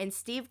 and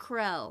Steve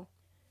Carell,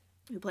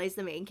 who plays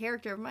the main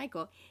character of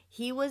Michael,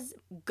 he was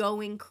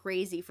going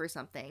crazy for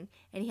something,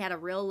 and he had a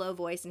real low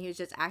voice, and he was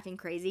just acting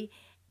crazy,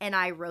 and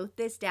I wrote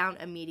this down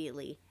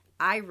immediately.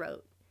 I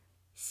wrote,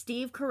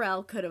 Steve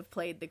Carell could have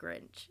played the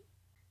Grinch.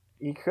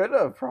 He could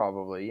have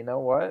probably. You know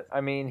what?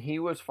 I mean, he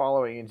was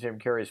following in Jim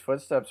Carrey's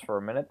footsteps for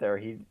a minute there.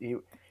 Do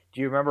you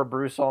remember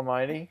Bruce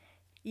Almighty?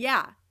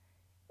 Yeah.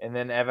 And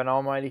then Evan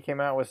Almighty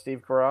came out with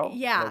Steve Carell?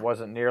 Yeah. And it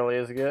wasn't nearly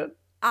as good?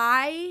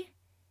 I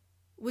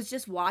was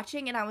just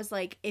watching, and I was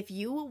like, if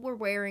you were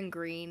wearing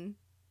green,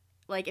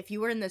 like, if you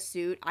were in the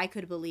suit, I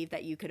could believe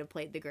that you could have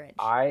played the Grinch.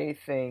 I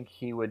think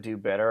he would do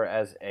better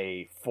as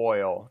a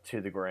foil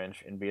to the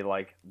Grinch and be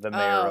like the mayor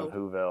of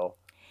Whoville.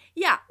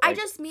 Yeah, Like I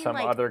just mean some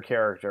like other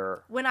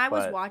character. when I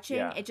was but, watching,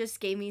 yeah. it just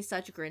gave me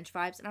such Grinch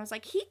vibes, and I was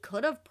like, he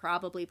could have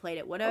probably played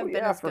it. Would have Oh, been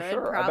yeah, as for good.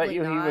 sure. Probably I bet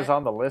you not. he was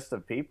on the list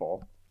of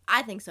people.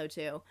 I think so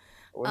too.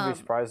 Wouldn't be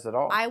surprised at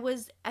all.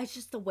 It's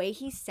just the way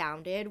he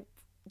sounded,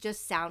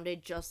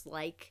 just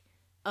like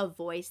a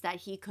voice that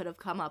he could have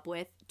come up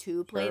with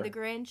to play Sure. the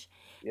Grinch.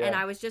 Yeah. And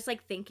I was just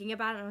like thinking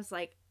about it, and I was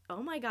like,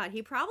 oh my god,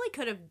 he probably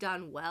could have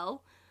done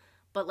well,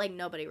 but like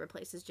nobody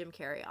replaces Jim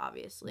Carrey,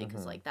 obviously,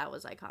 because like that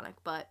was iconic.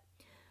 But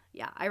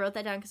yeah, I wrote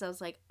that down because I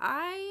was like,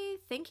 I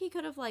think he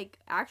could have like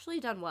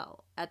actually done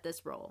well at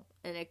this role,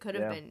 and it could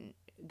have been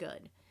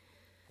good.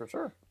 For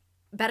sure.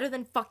 Better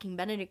than fucking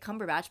Benedict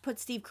Cumberbatch. Put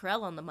Steve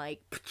Carell on the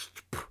mic.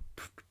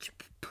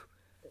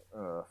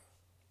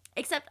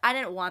 Except I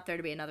didn't want there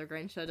to be another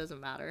Grinch, so it doesn't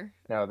matter.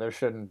 No, there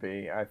shouldn't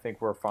be. I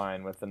think we're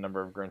fine with the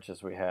number of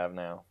Grinches we have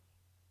now.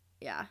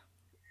 Yeah.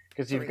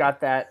 Because you've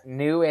got that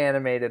new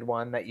animated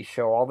one that you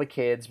show all the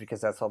kids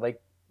because that's all they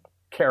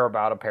care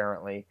about,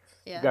 apparently.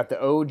 Yeah. You've got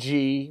the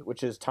OG,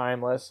 which is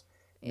timeless.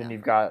 And then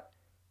you've got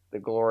the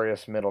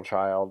glorious middle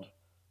child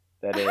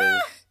that is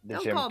the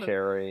Don't Jim call them-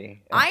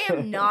 Carrey. I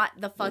am not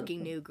the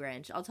fucking new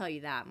Grinch. I'll tell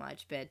you that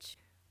much, bitch.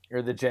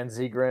 You're the Gen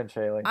Z Grinch,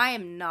 Haley. I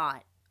am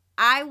not.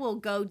 I will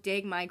go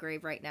dig my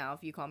grave right now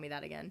if you call me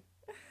that again.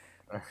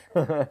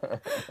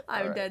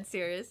 I'm dead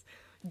serious.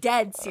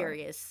 Dead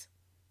serious.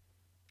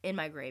 In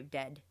my grave,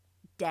 dead.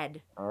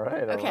 Dead. All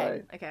right, all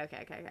Okay. right.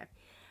 Okay.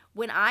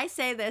 When I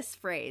say this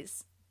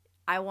phrase,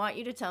 I want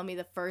you to tell me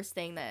the first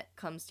thing that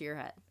comes to your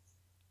head.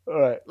 All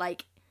right.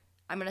 Like,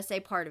 I'm going to say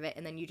part of it,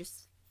 and then you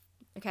just...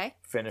 Okay?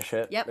 Finish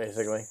it, Yep.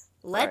 basically.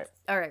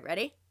 All right,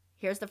 ready?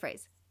 Here's the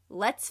phrase.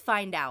 Let's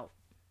find out.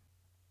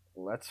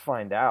 Let's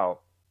find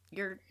out.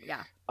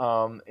 Yeah.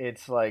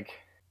 It's like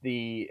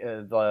the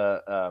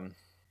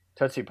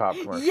Tootsie Pop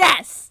commercial.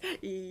 Yes!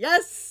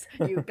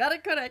 You got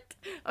it correct.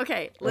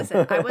 Okay,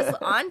 listen, I was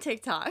on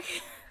TikTok,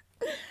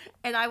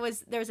 and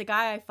there's a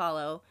guy I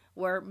follow,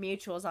 we're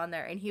mutuals on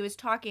there, and he was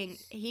talking,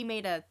 he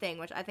made a thing,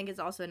 which I think is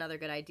also another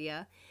good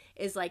idea,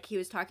 is like he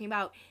was talking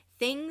about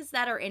things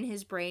that are in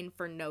his brain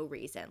for no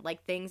reason,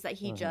 like things that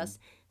he just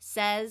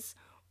says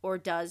or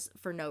does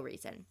for no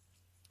reason.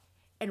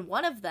 And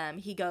one of them,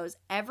 he goes,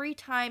 every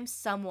time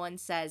someone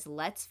says,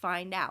 let's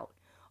find out,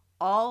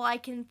 all I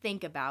can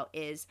think about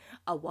is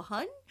a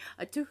 1,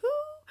 a 2,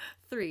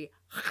 3.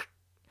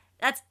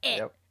 That's it.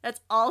 Yep. That's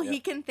all he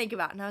can think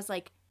about. And I was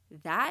like,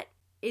 that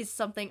is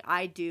something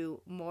I do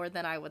more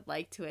than I would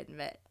like to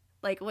admit.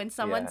 Like when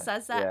someone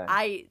says that,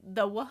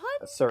 the 1,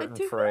 a certain a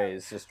 2,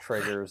 phrase just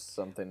triggers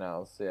something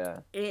else. Yeah.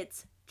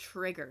 It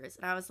triggers.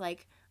 And I was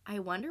like, I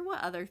wonder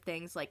what other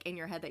things like in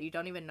your head that you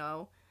don't even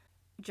know,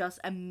 just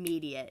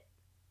immediate.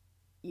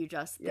 You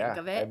just think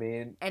of it, I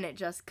mean, and it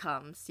just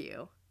comes to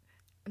you.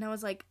 And I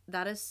was like,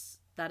 that is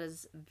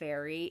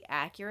very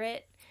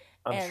accurate.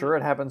 I'm sure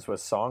it happens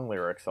with song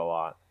lyrics a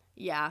lot.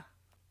 Yeah,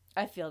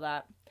 I feel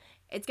that.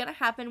 It's going to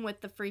happen with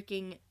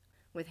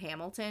with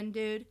Hamilton,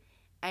 dude.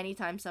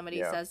 Anytime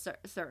somebody says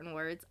certain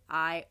words,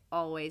 I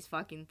always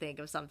fucking think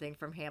of something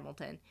from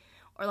Hamilton.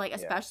 Or, like,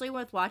 especially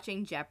with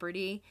watching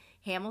Jeopardy,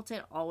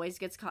 Hamilton always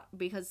gets caught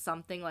because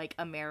something like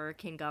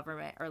American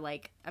government or,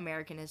 like,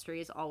 American history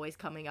is always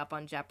coming up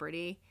on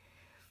Jeopardy.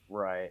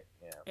 Right,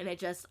 yeah. And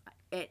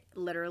it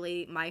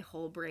literally, my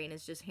whole brain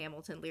is just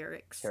Hamilton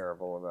lyrics.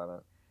 Terrible about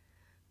it.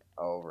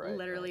 Oh, right.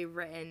 Literally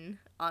written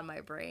on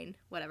my brain.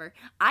 Whatever.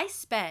 I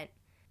spent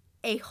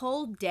a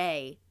whole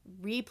day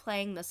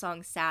replaying the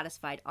song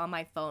Satisfied on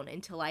my phone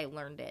until I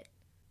learned it.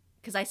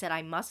 Because I said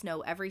I must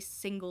know every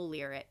single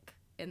lyric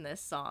in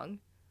this song.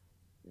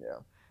 Yeah.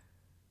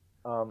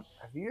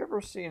 Have you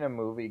ever seen a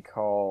movie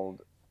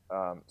called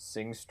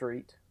Sing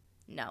Street?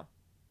 No.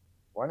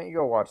 Why don't you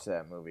go watch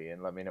that movie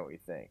and let me know what you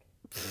think?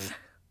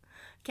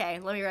 Okay,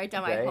 let me write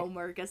down my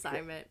homework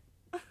assignment.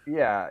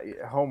 Yeah,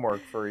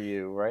 homework for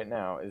you right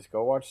now is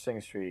go watch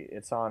Sing Street.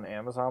 It's on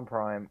Amazon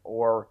Prime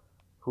or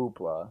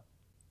Hoopla.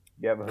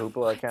 You have a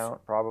Hoopla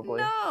account, probably?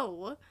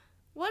 No!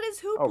 What is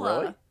Hoopla?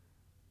 Oh, really?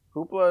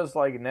 Hoopla is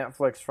like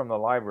Netflix from the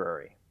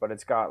library, but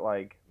it's got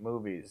like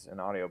movies and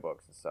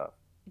audiobooks and stuff.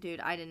 Dude,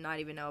 I did not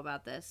even know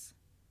about this.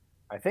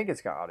 I think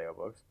it's got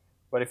audiobooks,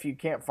 but if you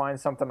can't find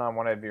something on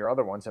one of your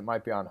other ones, it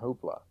might be on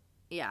Hoopla.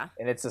 Yeah.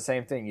 And it's the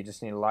same thing. You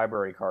just need a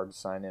library card to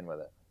sign in with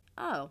it.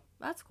 Oh,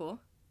 that's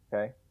cool.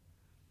 Okay?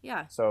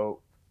 Yeah.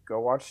 So go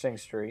watch Sing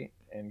Street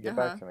and get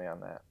Uh-huh. back to me on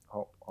that.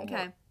 Homework.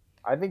 Okay.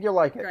 I think you'll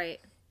like it. Great.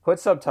 Put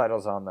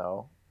subtitles on,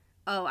 though.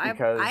 Oh,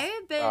 Because, I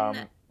have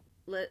been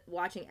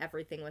watching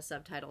everything with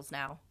subtitles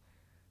now.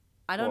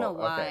 I don't know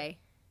why. Okay.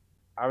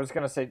 I was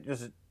gonna say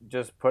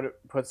just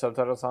put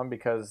subtitles on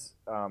because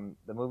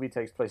the movie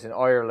takes place in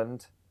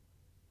Ireland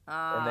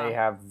and they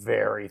have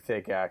very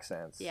thick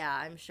accents. Yeah,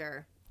 I'm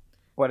sure.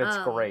 But it's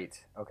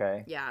great.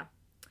 Okay. Yeah.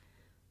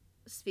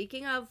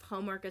 Speaking of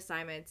homework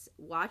assignments,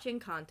 watch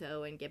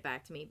Encanto and get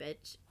back to me,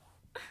 bitch.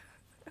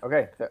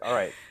 Okay. All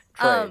right.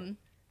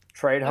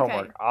 Trade okay.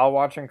 homework. I'll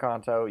watch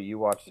Encanto. You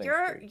watch Sing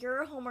Street.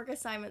 Your homework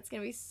assignment's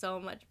gonna be so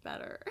much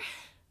better.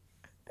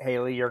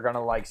 Haley, you're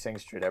gonna like Sing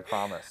Street. I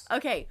promise.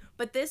 Okay,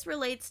 but this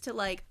relates to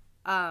like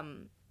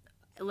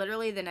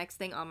literally the next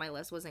thing on my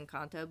list was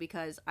Encanto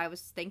because I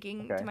was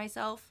thinking to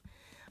myself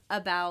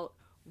about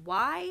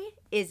why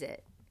is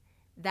it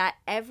that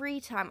every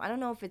time, I don't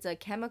know if it's a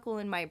chemical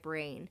in my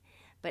brain,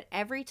 but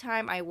every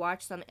time I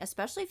watch something,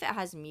 especially if it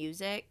has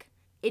music,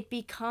 it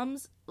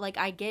becomes like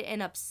I get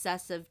an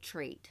obsessive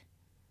trait.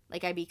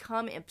 Like I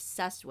become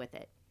obsessed with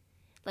it.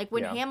 Like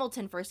when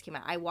Hamilton first came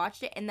out, I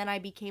watched it and then I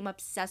became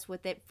obsessed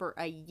with it for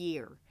a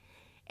year.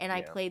 And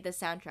I played the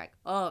soundtrack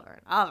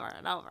over and over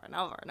and over and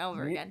over and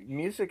over again.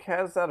 Music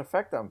has that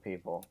effect on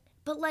people.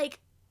 But like,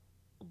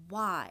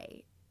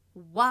 why?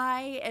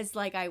 Why is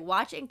like I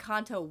watch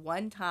Encanto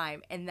one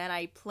time and then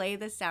I play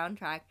the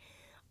soundtrack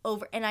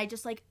over and I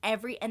just like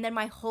and then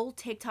my whole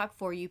TikTok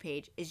For You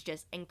page is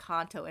just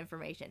Encanto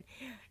information.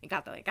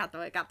 Encanto.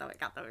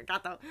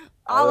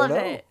 All of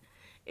it.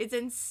 It's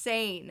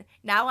insane.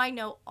 Now I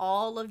know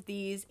all of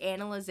these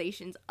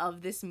analyzations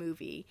of this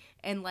movie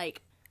and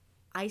like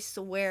I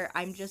swear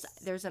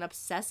there's an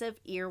obsessive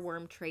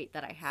earworm trait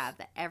that I have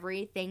that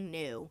everything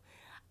new.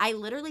 I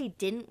literally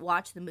didn't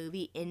watch the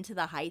movie Into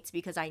the Heights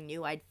because I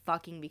knew I'd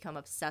fucking become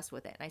obsessed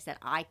with it. And I said,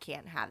 I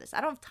can't have this.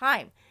 I don't have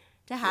time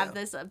to have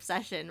this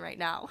obsession right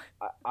now.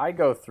 I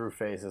go through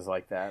phases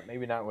like that.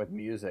 Maybe not with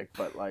music,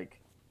 but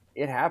like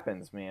it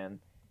happens, man.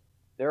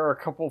 There are a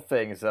couple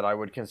things that I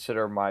would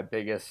consider my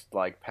biggest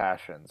like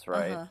passions,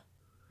 right? Uh-huh.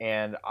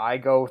 And I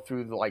go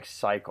through like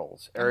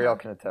cycles. Ariel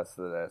can attest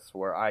to this,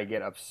 where I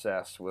get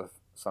obsessed with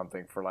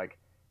something for like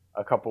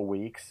a couple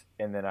weeks,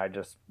 and then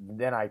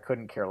I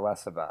couldn't care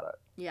less about it.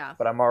 Yeah.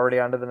 But I'm already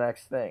on to the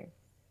next thing,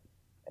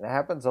 and it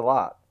happens a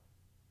lot.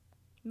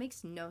 It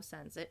makes no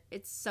sense.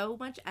 It's so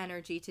much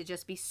energy to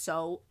just be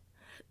so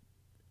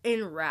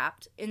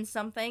enwrapped in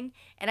something,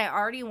 and I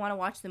already want to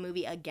watch the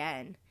movie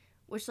again.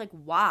 Which, like,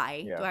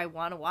 why do I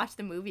want to watch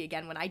the movie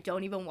again when I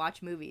don't even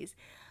watch movies?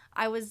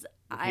 The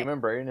human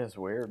brain is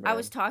weird, man. I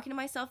was talking to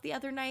myself the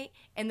other night,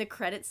 and the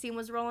credit scene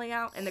was rolling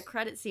out, and the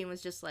credit scene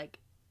was just like,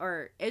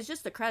 it's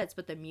just the credits,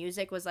 but the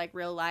music was like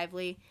real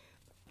lively.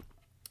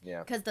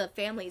 Yeah. Because the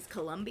family's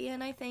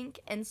Colombian, I think,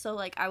 and so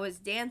like I was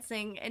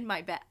dancing in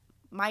my bed.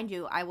 Mind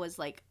you, I was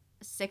like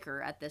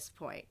sicker at this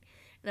point,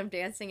 and I'm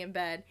dancing in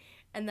bed,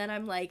 and then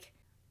I'm like,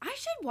 I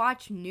should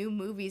watch new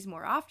movies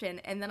more often,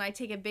 and then I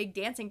take a big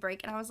dancing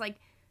break, and I was like,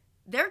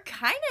 they're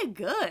kind of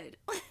good.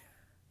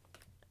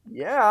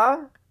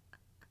 Yeah.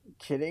 You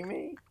kidding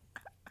me?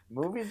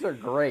 Movies are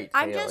great,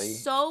 I'm Haley.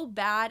 just so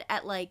bad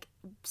at like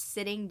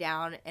sitting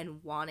down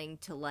and wanting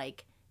to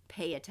like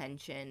pay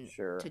attention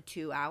to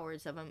 2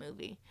 hours of a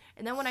movie.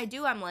 And then when I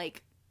do, I'm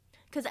like,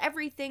 because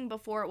everything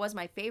before it was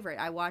my favorite,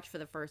 I watched for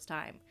the first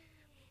time.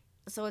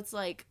 So it's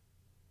like,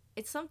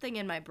 it's something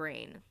in my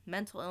brain.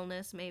 Mental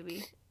illness,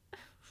 maybe.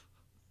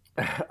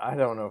 I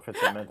don't know if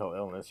it's a mental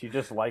illness. You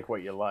just like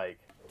what you like.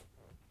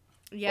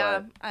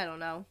 Yeah, but I don't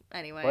know.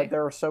 Anyway. But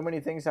there are so many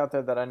things out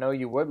there that I know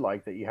you would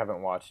like that you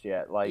haven't watched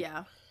yet. Like,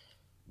 yeah.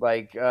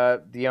 Like,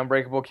 The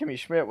Unbreakable Kimmy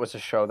Schmidt was a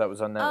show that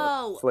was on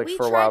Netflix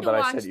for a while that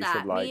I said you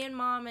should like. Me and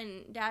Mom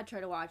and Dad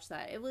tried to watch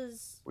that. It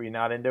was... Were you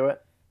not into it?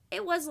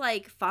 It was,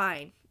 like,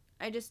 fine.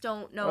 I just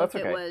don't know if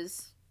it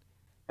was...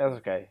 That's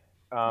okay.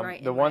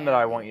 Right the one that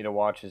I want you to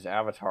watch is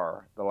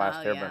Avatar, The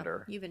Last Airbender.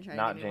 Yeah. You've been trying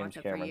not to get me James to watch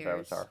it Cameron's for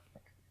years. Avatar.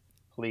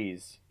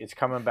 Please. It's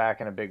coming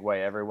back in a big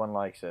way. Everyone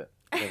likes it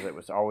because it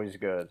was always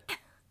good.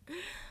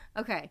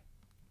 Okay.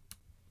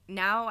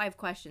 Now I have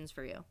questions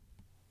for you.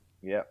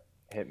 Yep.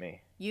 Hit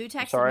me. You texted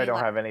I'm sorry me I don't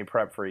have any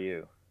prep for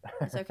you.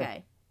 It's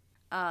okay.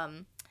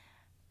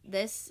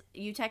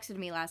 You texted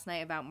me last night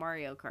about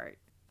Mario Kart.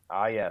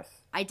 Ah, yes.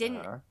 I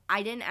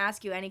didn't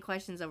ask you any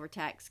questions over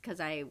text because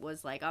I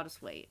was like, I'll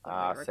just wait.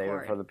 Save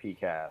it for the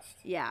PCast.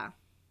 Yeah.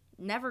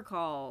 Never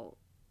call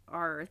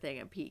our thing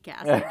a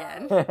PCast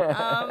again.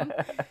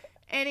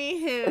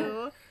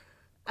 Anywho.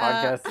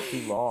 Podcast is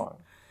too long.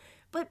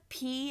 But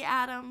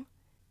Adam.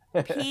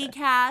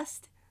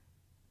 PCast.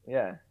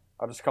 Yeah.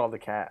 I'll just call it the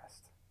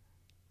cast.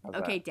 How's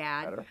okay, that?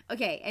 Dad. Better?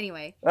 Okay,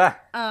 anyway.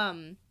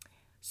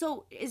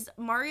 So is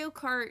Mario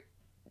Kart,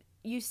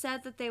 you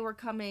said that they were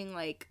coming,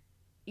 like,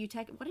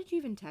 what did you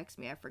even text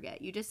me? I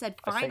forget. You just said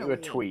finally. I sent you a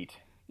tweet.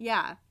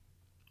 Yeah.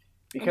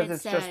 Because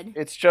it said,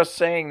 it's just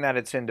saying that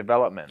it's in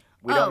development.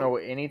 We don't Oh. know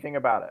anything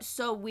about it.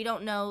 so we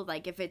don't know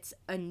like if it's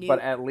a new. But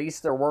at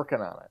least they're working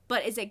on it.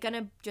 But is it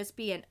gonna just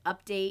be an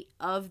update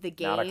of the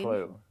game? Not a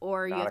clue.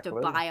 Or you Not have a to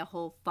clue. buy a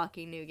whole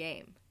fucking new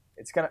game?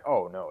 It's gonna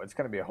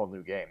be a whole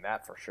new game,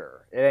 that for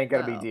sure. It ain't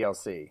gonna be Oh.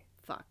 DLC.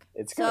 Fuck.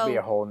 It's gonna be So,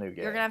 a whole new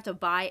game. You're gonna have to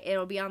buy.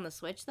 It'll be on the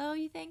Switch though.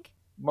 You think?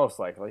 Most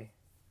likely.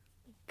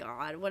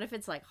 God, what if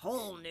it's like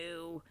whole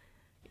new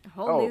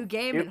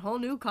game it- and whole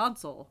new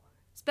console?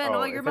 Spend Oh,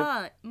 all your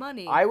if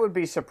money. I would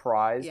be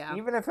surprised, Yeah.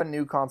 even if a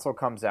new console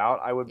comes out,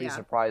 I would be Yeah.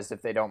 surprised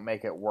if they don't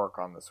make it work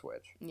on the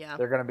Switch. Yeah,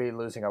 They're going to be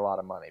losing a lot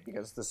of money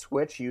because the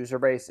Switch user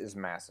base is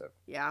massive.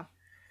 yeah.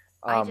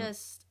 Um,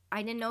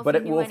 I didn't know. If but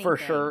you it knew will for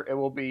anything. sure, it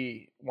will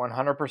be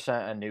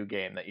 100% a new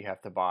game that you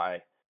have to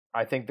buy.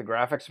 I think the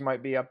graphics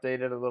might be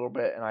updated a little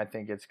bit, and I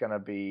think it's going to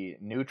be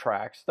new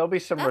tracks. There'll be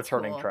some That's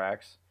returning cool.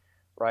 tracks,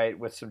 right,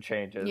 with some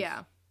changes.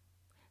 Yeah.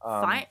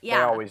 They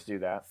yeah. always do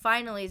that.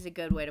 Finally is a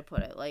good way to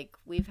put it. Like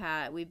we've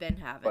been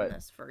having But,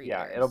 this for years.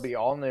 Yeah, it'll be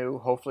all new.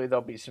 Hopefully,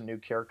 there'll be some new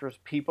characters.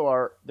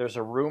 There's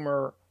a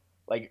rumor,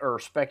 or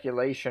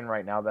speculation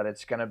right now that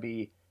it's going to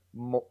be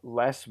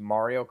less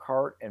Mario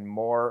Kart and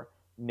more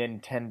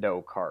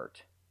Nintendo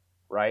Kart,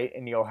 right?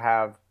 And you'll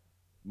have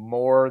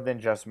more than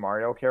just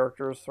Mario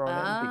characters thrown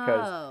in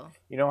because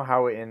you know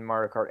how in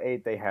Mario Kart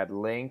 8 they had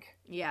Link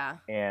yeah,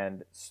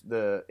 and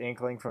the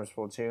Inkling from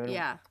Splatoon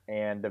yeah.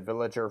 and the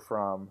villager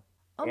from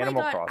Oh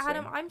Animal my god, Crossing.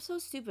 Adam, I'm so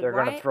stupid. They're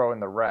why, going to throw in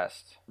the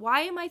rest.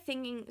 why am I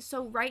thinking?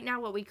 So right now,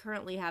 what we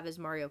currently have is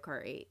Mario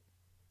Kart 8.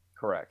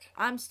 Correct.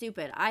 I'm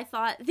stupid. I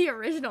thought the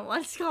original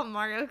one's called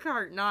Mario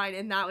Kart 9,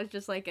 and that was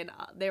just like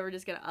they were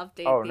just gonna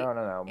update. Oh, the,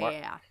 no.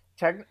 Yeah.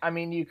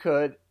 You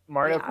could.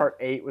 Mario Yeah. Kart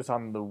 8 was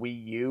on the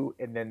Wii U,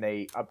 and then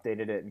they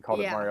updated it and called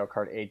it Yeah. Mario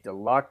Kart 8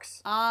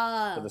 Deluxe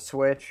Ah. for the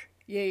Switch.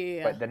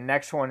 Yeah. But the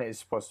next one is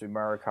supposed to be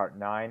Mario Kart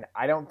 9.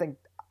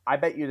 I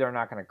bet you they're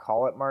not going to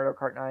call it Mario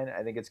Kart 9.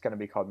 I think it's going to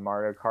be called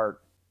Mario Kart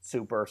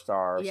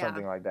Superstar or Yeah.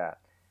 something like that.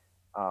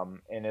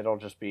 And it'll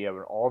just be an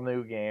all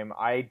new game.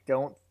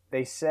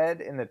 They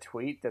said in the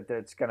tweet that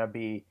it's going to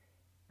be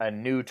a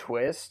new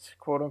twist,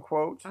 quote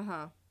unquote.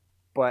 Uh-huh.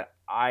 But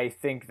I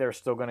think they're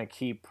still going to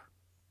keep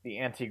the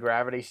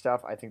anti-gravity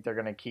stuff. I think they're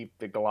going to keep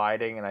the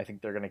gliding, and I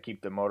think they're going to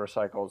keep the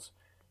motorcycles.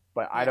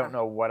 But I Yeah. don't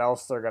know what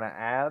else they're going to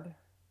add.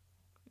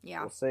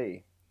 Yeah. We'll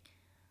see.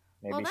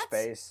 Maybe Well,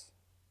 space.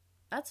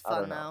 That's I fun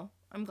don't know. though.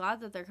 I'm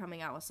glad that they're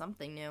coming out with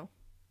something new.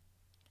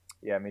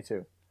 Yeah, me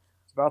too.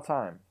 It's about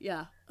time.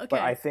 Yeah. Okay. But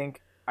I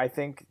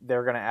think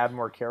they're going to add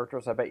more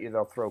characters. I bet you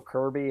they'll throw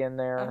Kirby in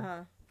there.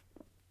 Uh-huh.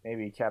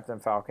 Maybe Captain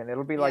Falcon.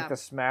 It'll be like Yeah. the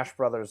Smash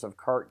Brothers of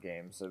kart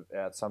games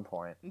at some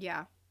point.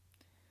 Yeah.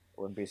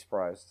 Wouldn't be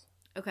surprised.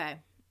 Okay.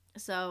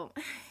 So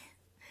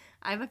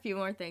I have a few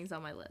more things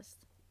on my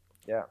list.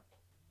 Yeah.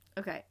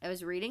 Okay. I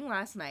was reading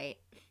last night.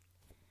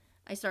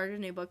 I started a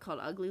new book called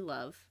Ugly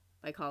Love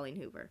by Colleen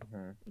Hoover.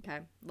 Mhm. Okay.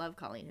 Love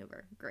Colleen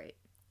Hoover. Great.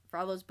 For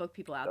all those book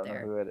people out Don't know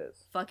there, who it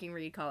is. fucking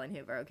read Colleen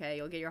Hoover, okay?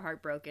 You'll get your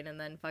heart broken and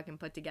then fucking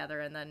put together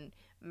and then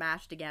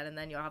mashed again, and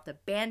then you'll have to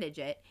bandage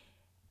it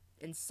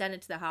and send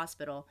it to the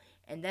hospital,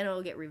 and then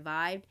it'll get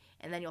revived,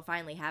 and then you'll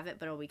finally have it,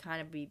 but it'll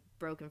be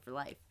broken for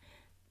life.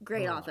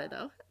 Great Oh. author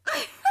though.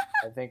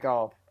 I think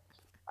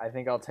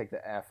I'll take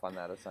the F on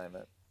that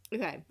assignment.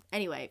 Okay.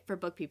 Anyway, for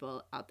book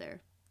people out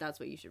there, that's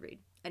what you should read.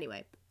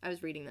 Anyway, I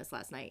was reading this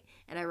last night,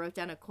 and I wrote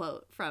down a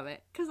quote from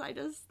it because I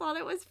just thought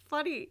it was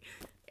funny.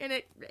 And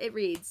it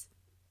reads,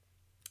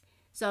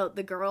 so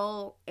the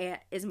girl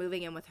is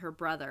moving in with her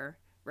brother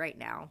right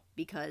now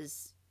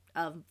because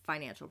of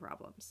financial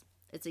problems.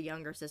 It's a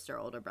younger sister,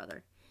 older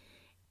brother.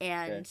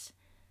 And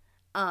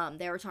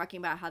they were talking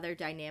about how their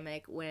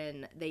dynamic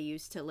when they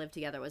used to live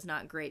together was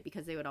not great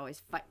because they would always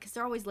fight because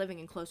they're always living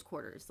in close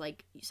quarters.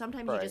 Like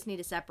sometimes you Right. just need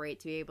to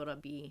separate to be able to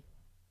be,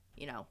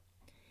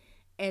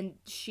 And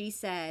she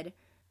said,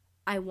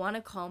 I want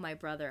to call my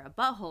brother a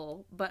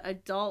butthole, but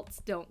adults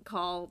don't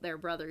call their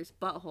brothers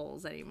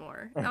buttholes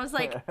anymore. And I was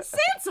like,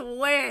 since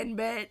when,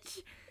 bitch?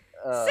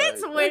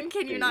 Since when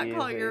can you not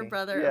call your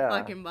brother a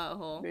fucking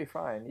butthole? Be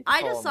fine. You can I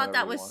call just him thought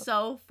that whatever you was want.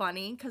 so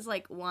funny because,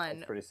 like, one,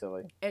 It's pretty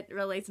silly. it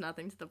relates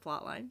nothing to the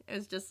plot line. It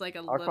was just like a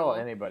I'll little. call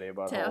anybody a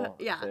butthole.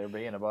 yeah. If they're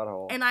being a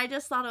butthole. And I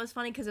just thought it was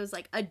funny because it was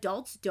like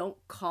adults don't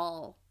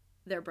call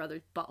their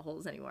brothers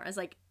buttholes anymore. I was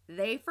like,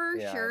 they for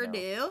Yeah, I sure know.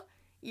 do.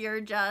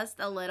 You're just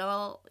a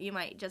little. You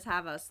might just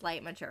have a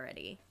slight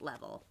maturity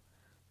level.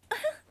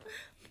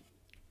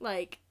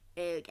 Like,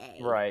 okay.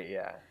 Right?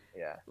 Yeah.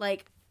 Yeah.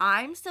 Like,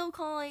 I'm still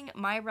calling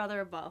my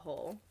brother a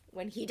butthole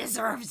when he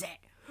deserves it.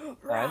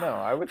 I know.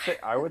 I would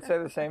say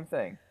the same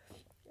thing.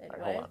 Anyway,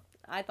 hold on.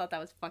 I thought that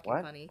was fucking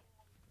What? funny.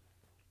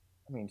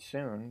 I mean,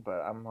 soon,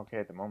 but I'm okay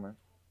at the moment.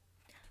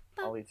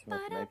 I'll eat some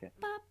milk to make it.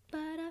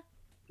 Ba-da-ba-da.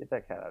 Get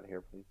that cat out of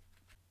here, please.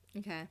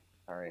 Okay.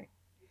 Sorry.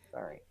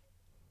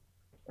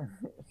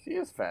 She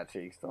has fat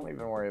cheeks. Don't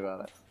even worry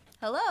about it.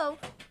 Hello.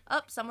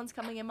 Oh, someone's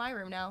coming in my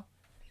room now.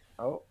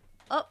 Oh,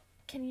 Oh,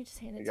 can you just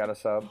hand it you to got a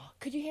sub.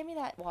 Could you hand me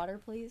that water,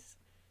 please?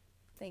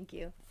 Thank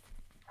you.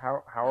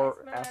 Ask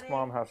Maddie.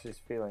 mom how she's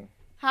feeling.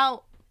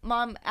 How,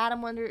 Mom,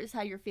 Adam wonders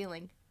how you're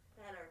feeling.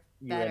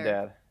 You and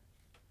Dad.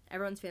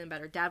 Everyone's feeling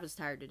better. Dad was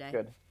tired today.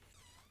 Good.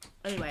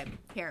 Anyway,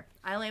 here.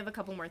 I only have a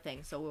couple more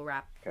things, so we'll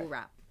wrap. Okay. We'll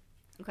wrap.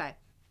 Okay.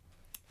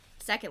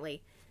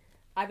 Secondly,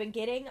 I've been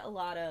getting a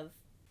lot of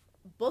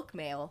book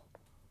mail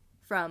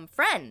from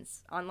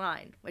friends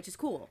online, which is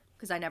cool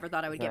because I never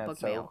thought I would get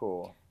book mail. So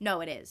cool.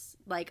 No, it is.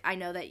 Like, I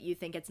know that you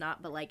think it's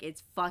not, but like,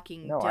 it's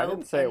fucking No, dope. I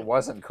didn't say it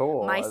wasn't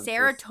cool. My It's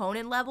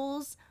serotonin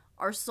levels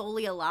are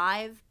solely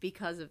alive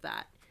because of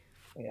that.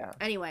 Yeah.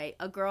 Anyway,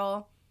 a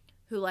girl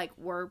who like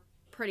we're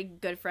pretty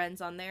good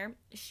friends on there,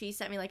 she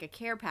sent me like a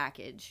care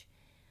package,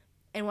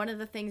 and one of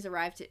the things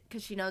arrived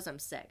because she knows I'm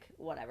sick,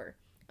 whatever.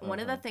 And one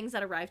of the things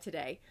that arrived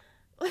today,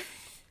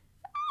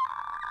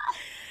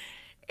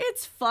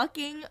 it's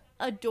fucking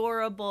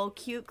adorable,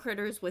 cute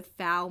critters with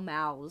foul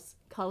mouths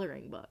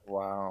coloring book.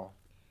 Wow.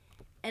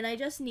 And I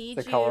just need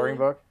It's a coloring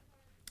book?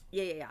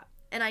 Yeah.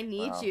 And I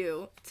need Wow.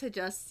 you to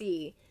just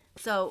see.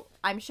 So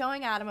I'm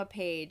showing Adam a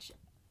page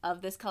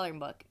of this coloring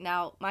book.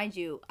 Now, mind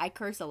you, I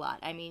curse a lot.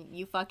 I mean,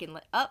 you fucking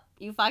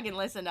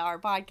listen to our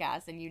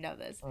podcast and you know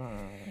this.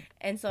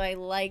 And so I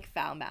like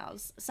foul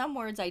mouths. Some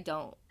words I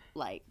don't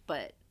like,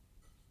 but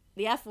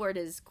the F word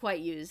is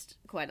quite used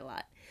quite a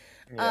lot.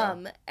 Yeah.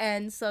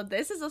 And so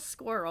this is a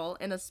squirrel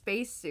in a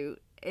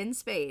spacesuit in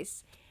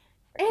space.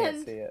 I can't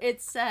And see it.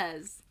 it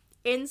says,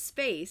 in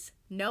space,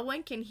 no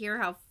one can hear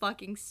how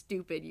fucking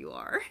stupid you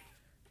are.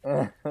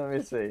 Let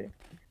me see.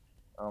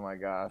 Oh my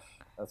gosh.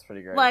 That's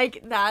pretty great.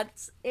 Like,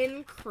 that's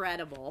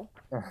incredible.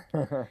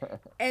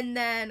 And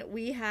then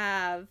we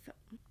have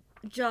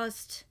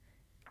just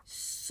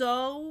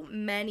so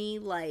many,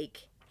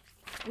 like,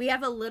 we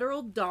have a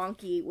literal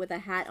donkey with a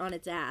hat on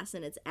its ass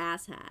and its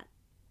ass hat.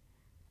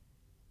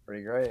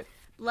 Pretty great.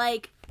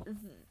 Like,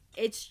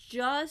 it's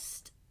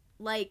just,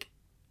 like,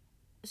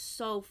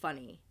 so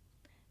funny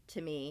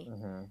to me.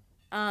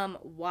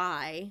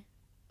 Why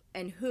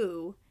and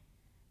who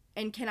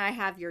and can I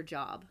have your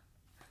job?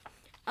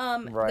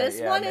 Right, This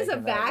yeah, one is a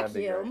making that'd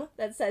be vacuum great.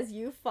 that says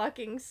you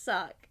fucking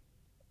suck.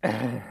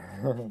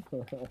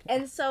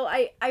 And so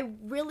I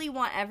really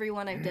want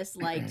everyone I've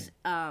disliked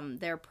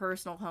their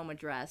personal home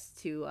address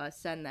to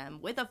send them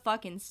with a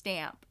fucking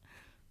stamp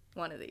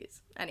one of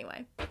these.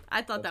 Anyway,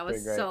 I thought that That's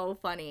was pretty great. so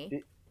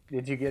funny.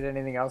 Did you get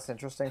anything else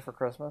interesting for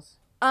Christmas?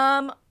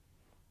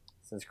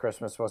 Since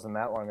Christmas wasn't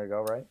that long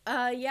ago,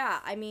 right? Yeah,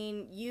 I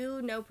mean,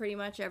 you know pretty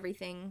much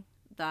everything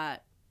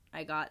that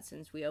I got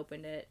since we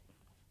opened it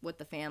with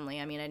the family.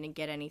 I mean, I didn't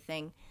get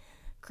anything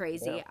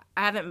crazy. Yeah.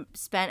 I haven't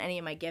spent any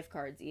of my gift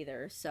cards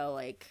either, so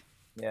like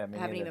Yeah, me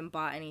I haven't neither. even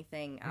bought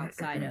anything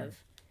outside of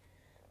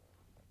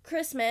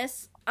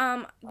Christmas.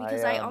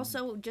 Because I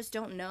also just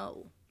don't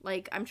know.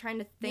 Like, I'm trying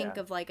to think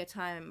Yeah. of like a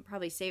time,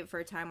 probably save it for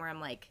a time where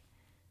I'm like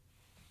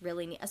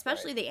really need,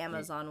 especially the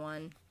Amazon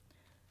one.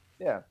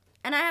 Yeah,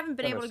 And I haven't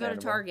been able to go to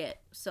Understandable. Target,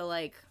 so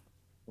like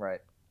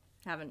right.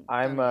 haven't.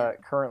 I'm done it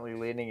yet. currently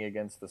leaning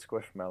against the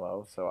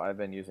Squishmallow, so I've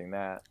been using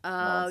that.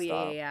 Oh, yeah,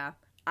 nonstop. yeah.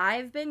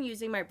 I've been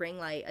using my ring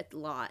light a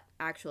lot,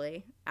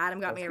 actually. Adam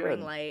got me a That's ring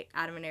good. light.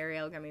 Adam and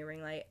Ariel got me a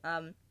ring light.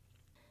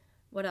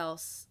 What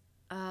else?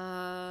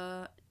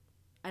 I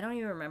don't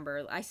even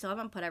remember. I still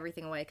haven't put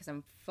everything away because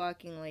I'm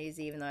fucking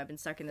lazy, even though I've been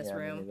stuck in this Yeah,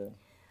 me room. neither.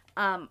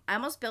 I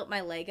almost built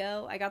my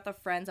Lego. I got the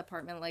Friends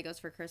apartment Legos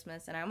for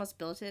Christmas, and I almost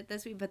built it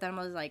this week, but then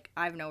I was like,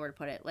 I have nowhere to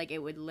put it. Like, it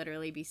would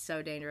literally be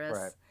so dangerous.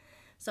 Right.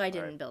 So I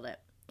didn't build it.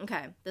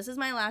 Okay, this is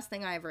my last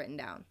thing I have written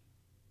down.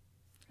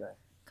 Okay.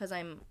 Because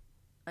I'm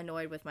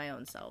annoyed with my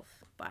own self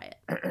by it.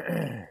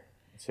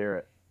 Let's hear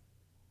it.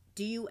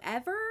 Do you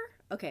ever...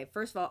 Okay,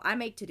 first of all, I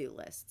make to-do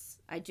lists.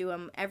 I do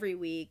them every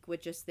week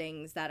with just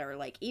things that are,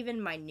 like,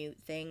 even minute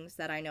things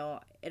that I know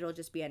it'll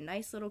just be a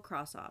nice little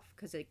cross-off.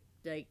 Because,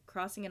 like,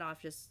 crossing it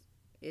off just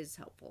is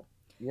helpful.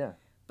 Yeah.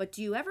 But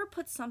do you ever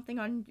put something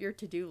on your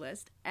to-do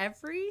list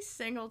every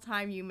single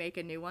time you make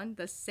a new one?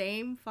 The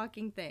same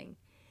fucking thing.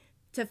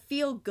 To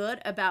feel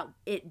good about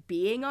it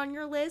being on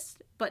your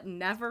list, but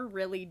never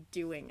really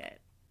doing it.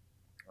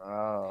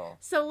 Oh.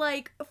 So,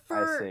 like, I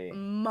for see.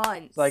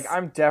 months... Like,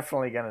 I'm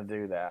definitely going to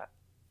do that.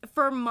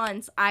 For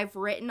months, I've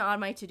written on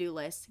my to-do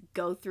list,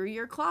 go through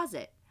your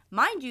closet.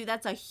 Mind you,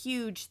 that's a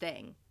huge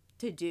thing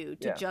to do,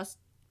 to Yeah. just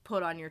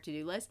put on your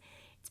to-do list.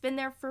 It's been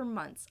there for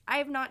months. I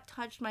have not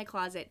touched my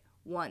closet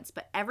once,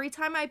 but every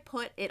time I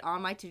put it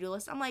on my to-do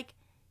list, I'm like,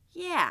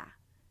 yeah,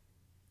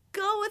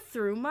 go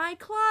through my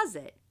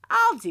closet.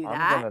 I'll do that.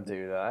 I'm going to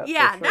do that.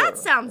 Yeah, for that sure.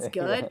 sounds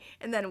good.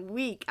 And then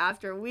week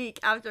after week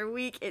after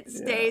week, it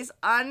stays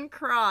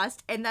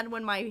uncrossed. And then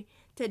when my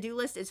to-do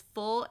list is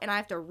full and I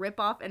have to rip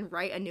off and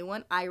write a new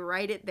one, I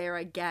write it there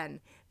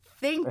again,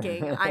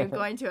 thinking I'm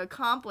going to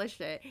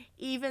accomplish it,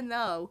 even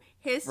though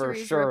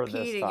history is sure this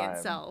repeating time.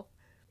 itself.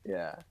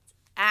 Yeah.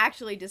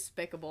 Actually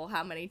despicable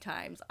how many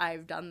times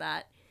I've done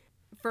that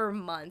for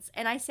months.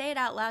 And I say it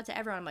out loud to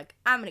everyone. I'm like,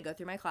 I'm going to go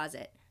through my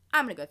closet.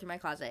 I'm going to go through my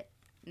closet.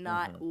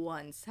 Not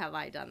once have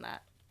I done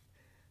that.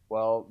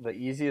 Well, the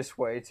easiest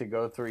way to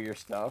go through your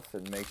stuff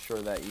and make sure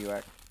that you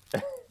act.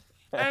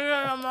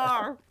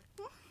 AMR.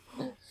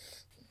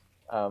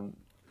 the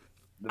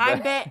I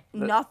be- bet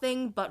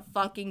nothing but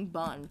fucking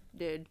bun,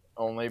 dude.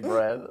 only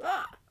bread.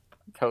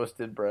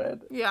 Toasted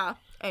bread. Yeah.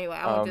 Anyway,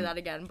 I won't do that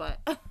again, but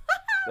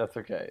That's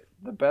okay.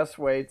 The best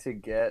way to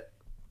get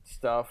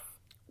stuff,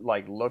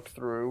 like look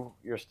through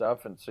your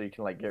stuff and so you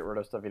can like get rid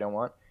of stuff you don't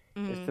want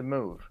is to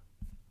move.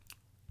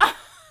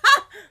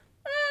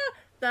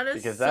 that is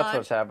Because that's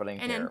what's happening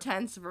an here.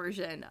 intense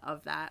version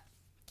of that.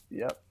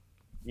 Yep.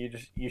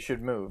 You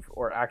should move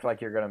or act like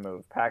you're going to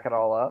move. Pack it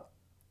all up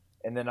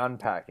and then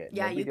unpack it.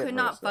 Yeah, You'll be you getting could rid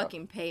of not stuff.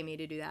 fucking pay me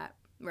to do that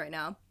right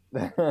now.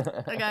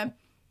 Okay.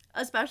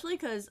 Especially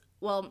because,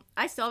 well,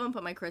 I still haven't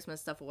put my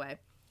Christmas stuff away.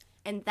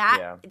 And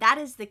that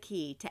is the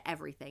key to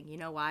everything. You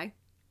know why?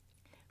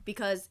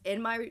 Because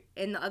in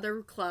the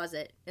other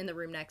closet in the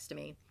room next to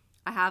me,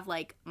 I have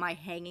like my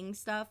hanging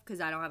stuff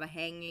because I don't have a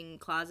hanging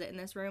closet in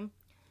this room.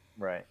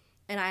 Right.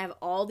 And I have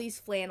all these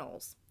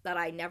flannels that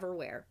I never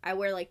wear. I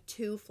wear like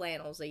 2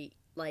 flannels.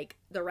 Like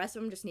the rest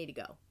of them just need to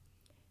go.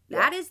 Yeah.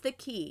 That is the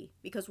key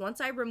because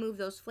once I remove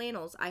those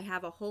flannels, I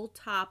have a whole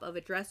top of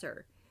a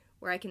dresser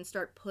where I can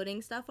start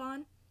putting stuff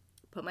on.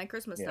 Put my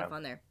Christmas stuff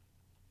on there.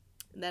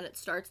 And then it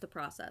starts the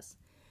process.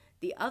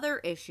 The other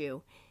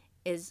issue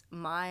is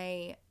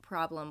my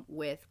problem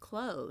with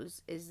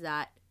clothes is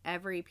that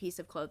every piece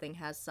of clothing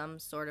has some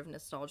sort of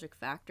nostalgic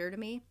factor to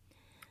me.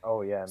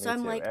 Oh, yeah, me So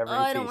I'm too. like, Every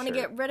I don't want to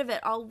t-shirt. get rid of it.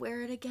 I'll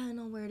wear it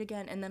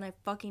again. And then I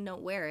fucking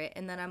don't wear it.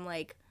 And then I'm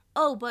like,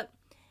 oh, but...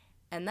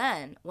 And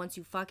then once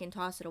you fucking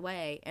toss it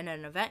away and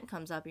an event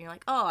comes up and you're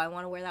like, oh, I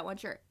want to wear that one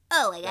shirt.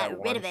 Oh, I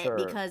got rid of it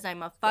because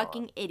I'm a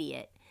fucking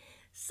idiot.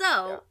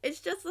 So it's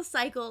just the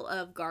cycle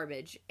of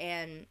garbage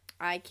and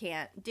I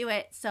can't do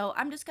it. So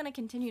I'm just going to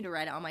continue to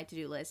write it on my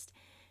to-do list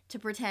to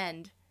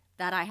pretend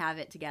that I have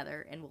it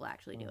together and will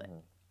actually do it.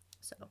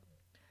 So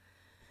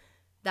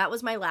that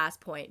was my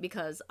last point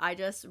because I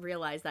just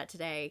realized that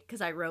today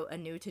because I wrote a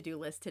new to-do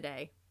list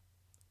today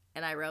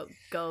and I wrote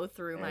go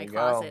through my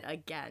closet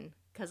again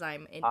because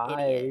I'm an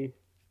idiot.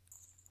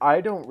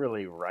 I don't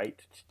really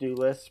write to-do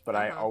lists, but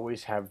I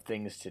always have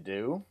things to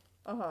do.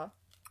 Uh-huh.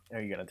 Are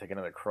you going to take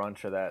another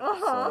crunch of that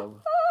Uh-huh.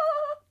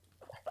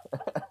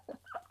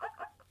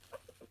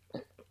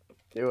 sub?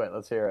 Do it.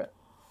 Let's hear it.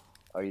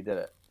 Oh, you did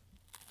it.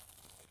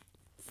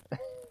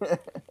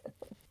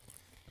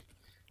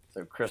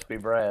 So crispy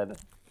bread.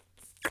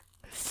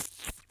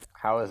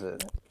 How is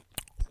it?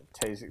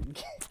 Taste.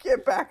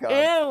 Get back up.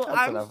 Ew, That's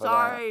I'm enough of that.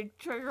 sorry.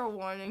 Trigger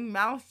warning.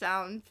 Mouth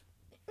sounds.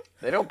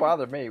 They don't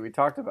bother me. We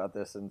talked about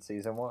this in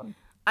season 1.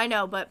 I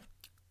know, but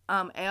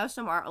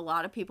ASMR, a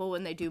lot of people,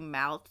 when they do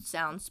mouth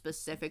sounds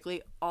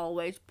specifically,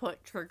 always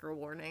put trigger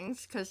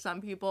warnings. Because some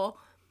people,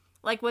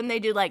 like when they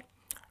do like,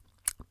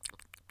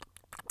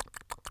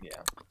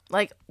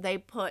 like they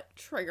put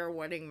trigger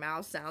warning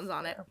mouth sounds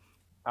on it.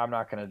 I'm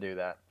not going to do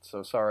that.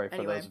 So sorry for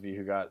Anyway. those of you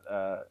who got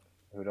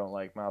who don't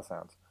like mouth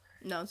sounds.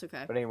 No, it's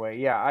okay. But anyway,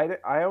 yeah,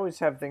 I always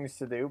have things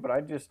to do, but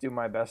I just do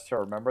my best to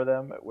remember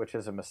them, which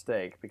is a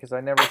mistake because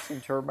I never seem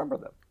to remember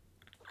them.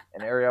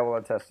 And Ariel will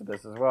attest to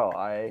this as well.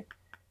 I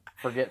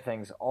forget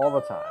things all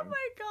the time. Oh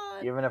my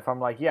god. Even if I'm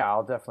like, yeah,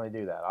 I'll definitely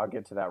do that. I'll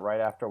get to that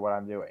right after what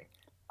I'm doing.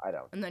 I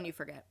don't. And then you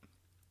forget.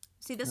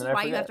 See, this And is then I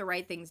why you have forget. to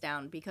write things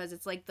down because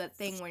it's like the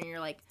thing when you're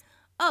like,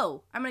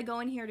 oh, I'm going to go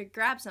in here to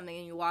grab something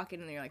and you walk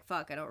in and you're like,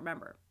 fuck, I don't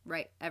remember.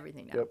 Write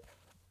everything down. Yep.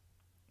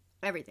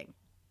 Everything.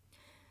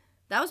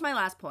 That was my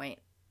last point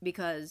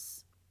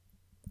because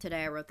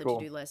today I wrote the Cool.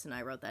 to-do list and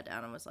I wrote that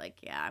down and was like,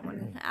 yeah,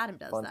 Adam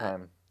does Fun that.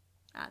 time.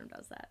 Adam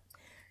does that.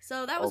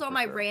 So that was Oh, all for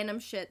my sure. random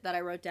shit that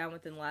I wrote down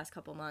within the last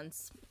couple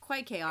months.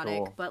 Quite chaotic,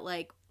 Cool. but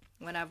like,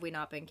 when have we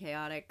not been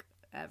chaotic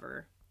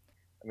ever?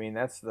 I mean,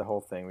 that's the whole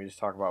thing. We just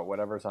talk about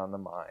whatever's on the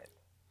mind.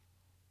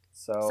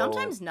 So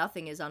Sometimes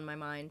nothing is on my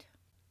mind.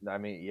 I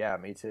mean, yeah,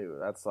 me too.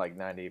 That's like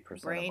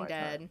 90% Brain of my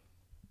dead, time.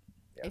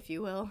 Yeah. if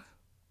you will.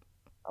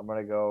 I'm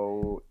gonna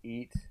go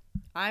eat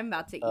I'm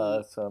about to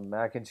eat. some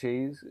mac and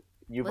cheese.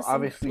 You've Listen,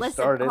 obviously listen,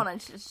 started. Hold on.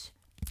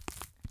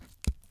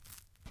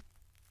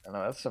 I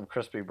know that's some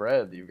crispy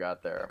bread you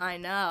got there. I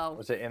know.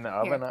 Was it in the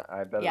oven?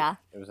 I bet Yeah.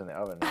 it was in the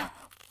oven.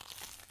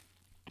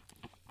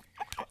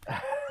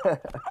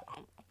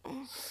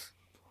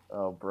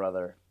 Oh,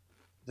 brother.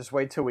 Just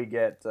wait till we do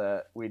that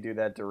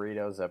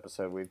Doritos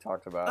episode we've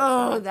talked about.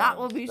 Oh, several that times.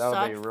 will be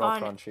That'll be such real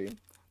fun. crunchy.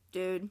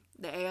 Dude,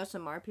 the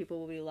ASMR people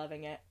will be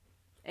loving it.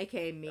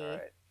 AKA me. All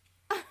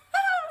right.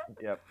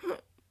 Yep.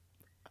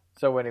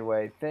 So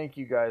anyway, thank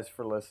you guys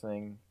for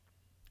listening.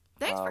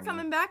 Thanks for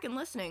coming back and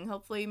listening.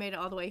 Hopefully you made it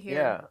all the way here.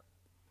 Yeah.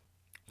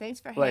 Thanks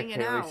for Like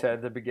hanging Haley out. said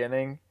at the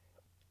beginning,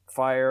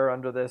 fire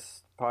under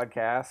this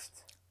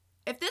podcast.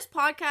 If this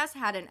podcast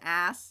had an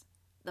ass,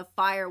 the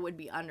fire would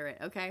be under it,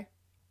 okay?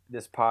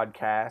 This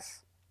podcast.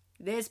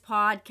 This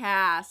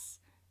podcast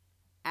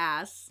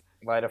ass.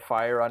 Light a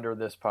fire under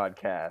this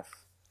podcast.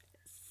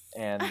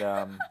 And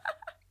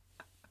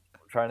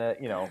trying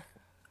to,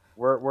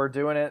 we're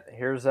doing it.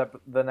 Here's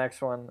the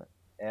next one,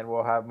 and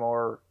we'll have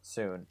more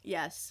soon.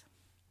 Yes.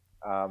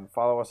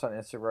 Follow us on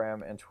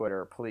Instagram and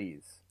Twitter,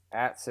 please.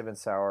 At Sib and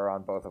Sour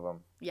on both of them.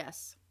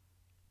 Yes.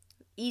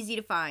 Easy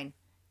to find.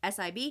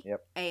 SIB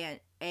Yep.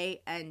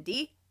 AND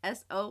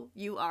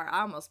SOUR.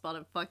 I almost spelled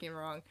it fucking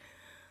wrong.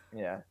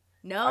 Yeah.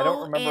 No, I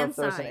don't remember and if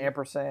there's sign. an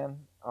ampersand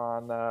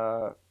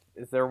on.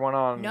 Is there one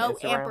on No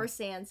Instagram?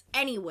 ampersands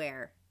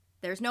anywhere.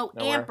 There's no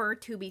Nowhere?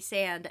 amper to be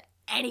sand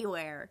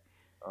anywhere.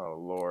 Oh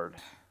Lord.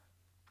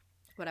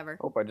 Whatever.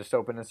 Hope I just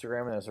opened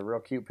Instagram and there's a real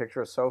cute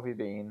picture of Sophie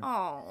Bean.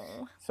 Oh.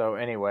 So,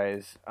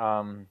 anyways,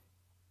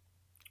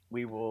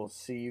 we will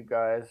see you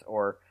guys,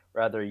 or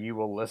rather, you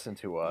will listen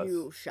to us.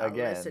 You shall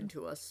again listen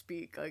to us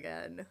speak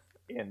again.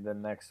 in the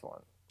next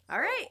one. All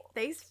right.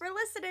 Thanks for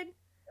listening.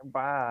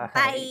 Bye.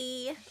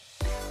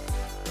 Bye.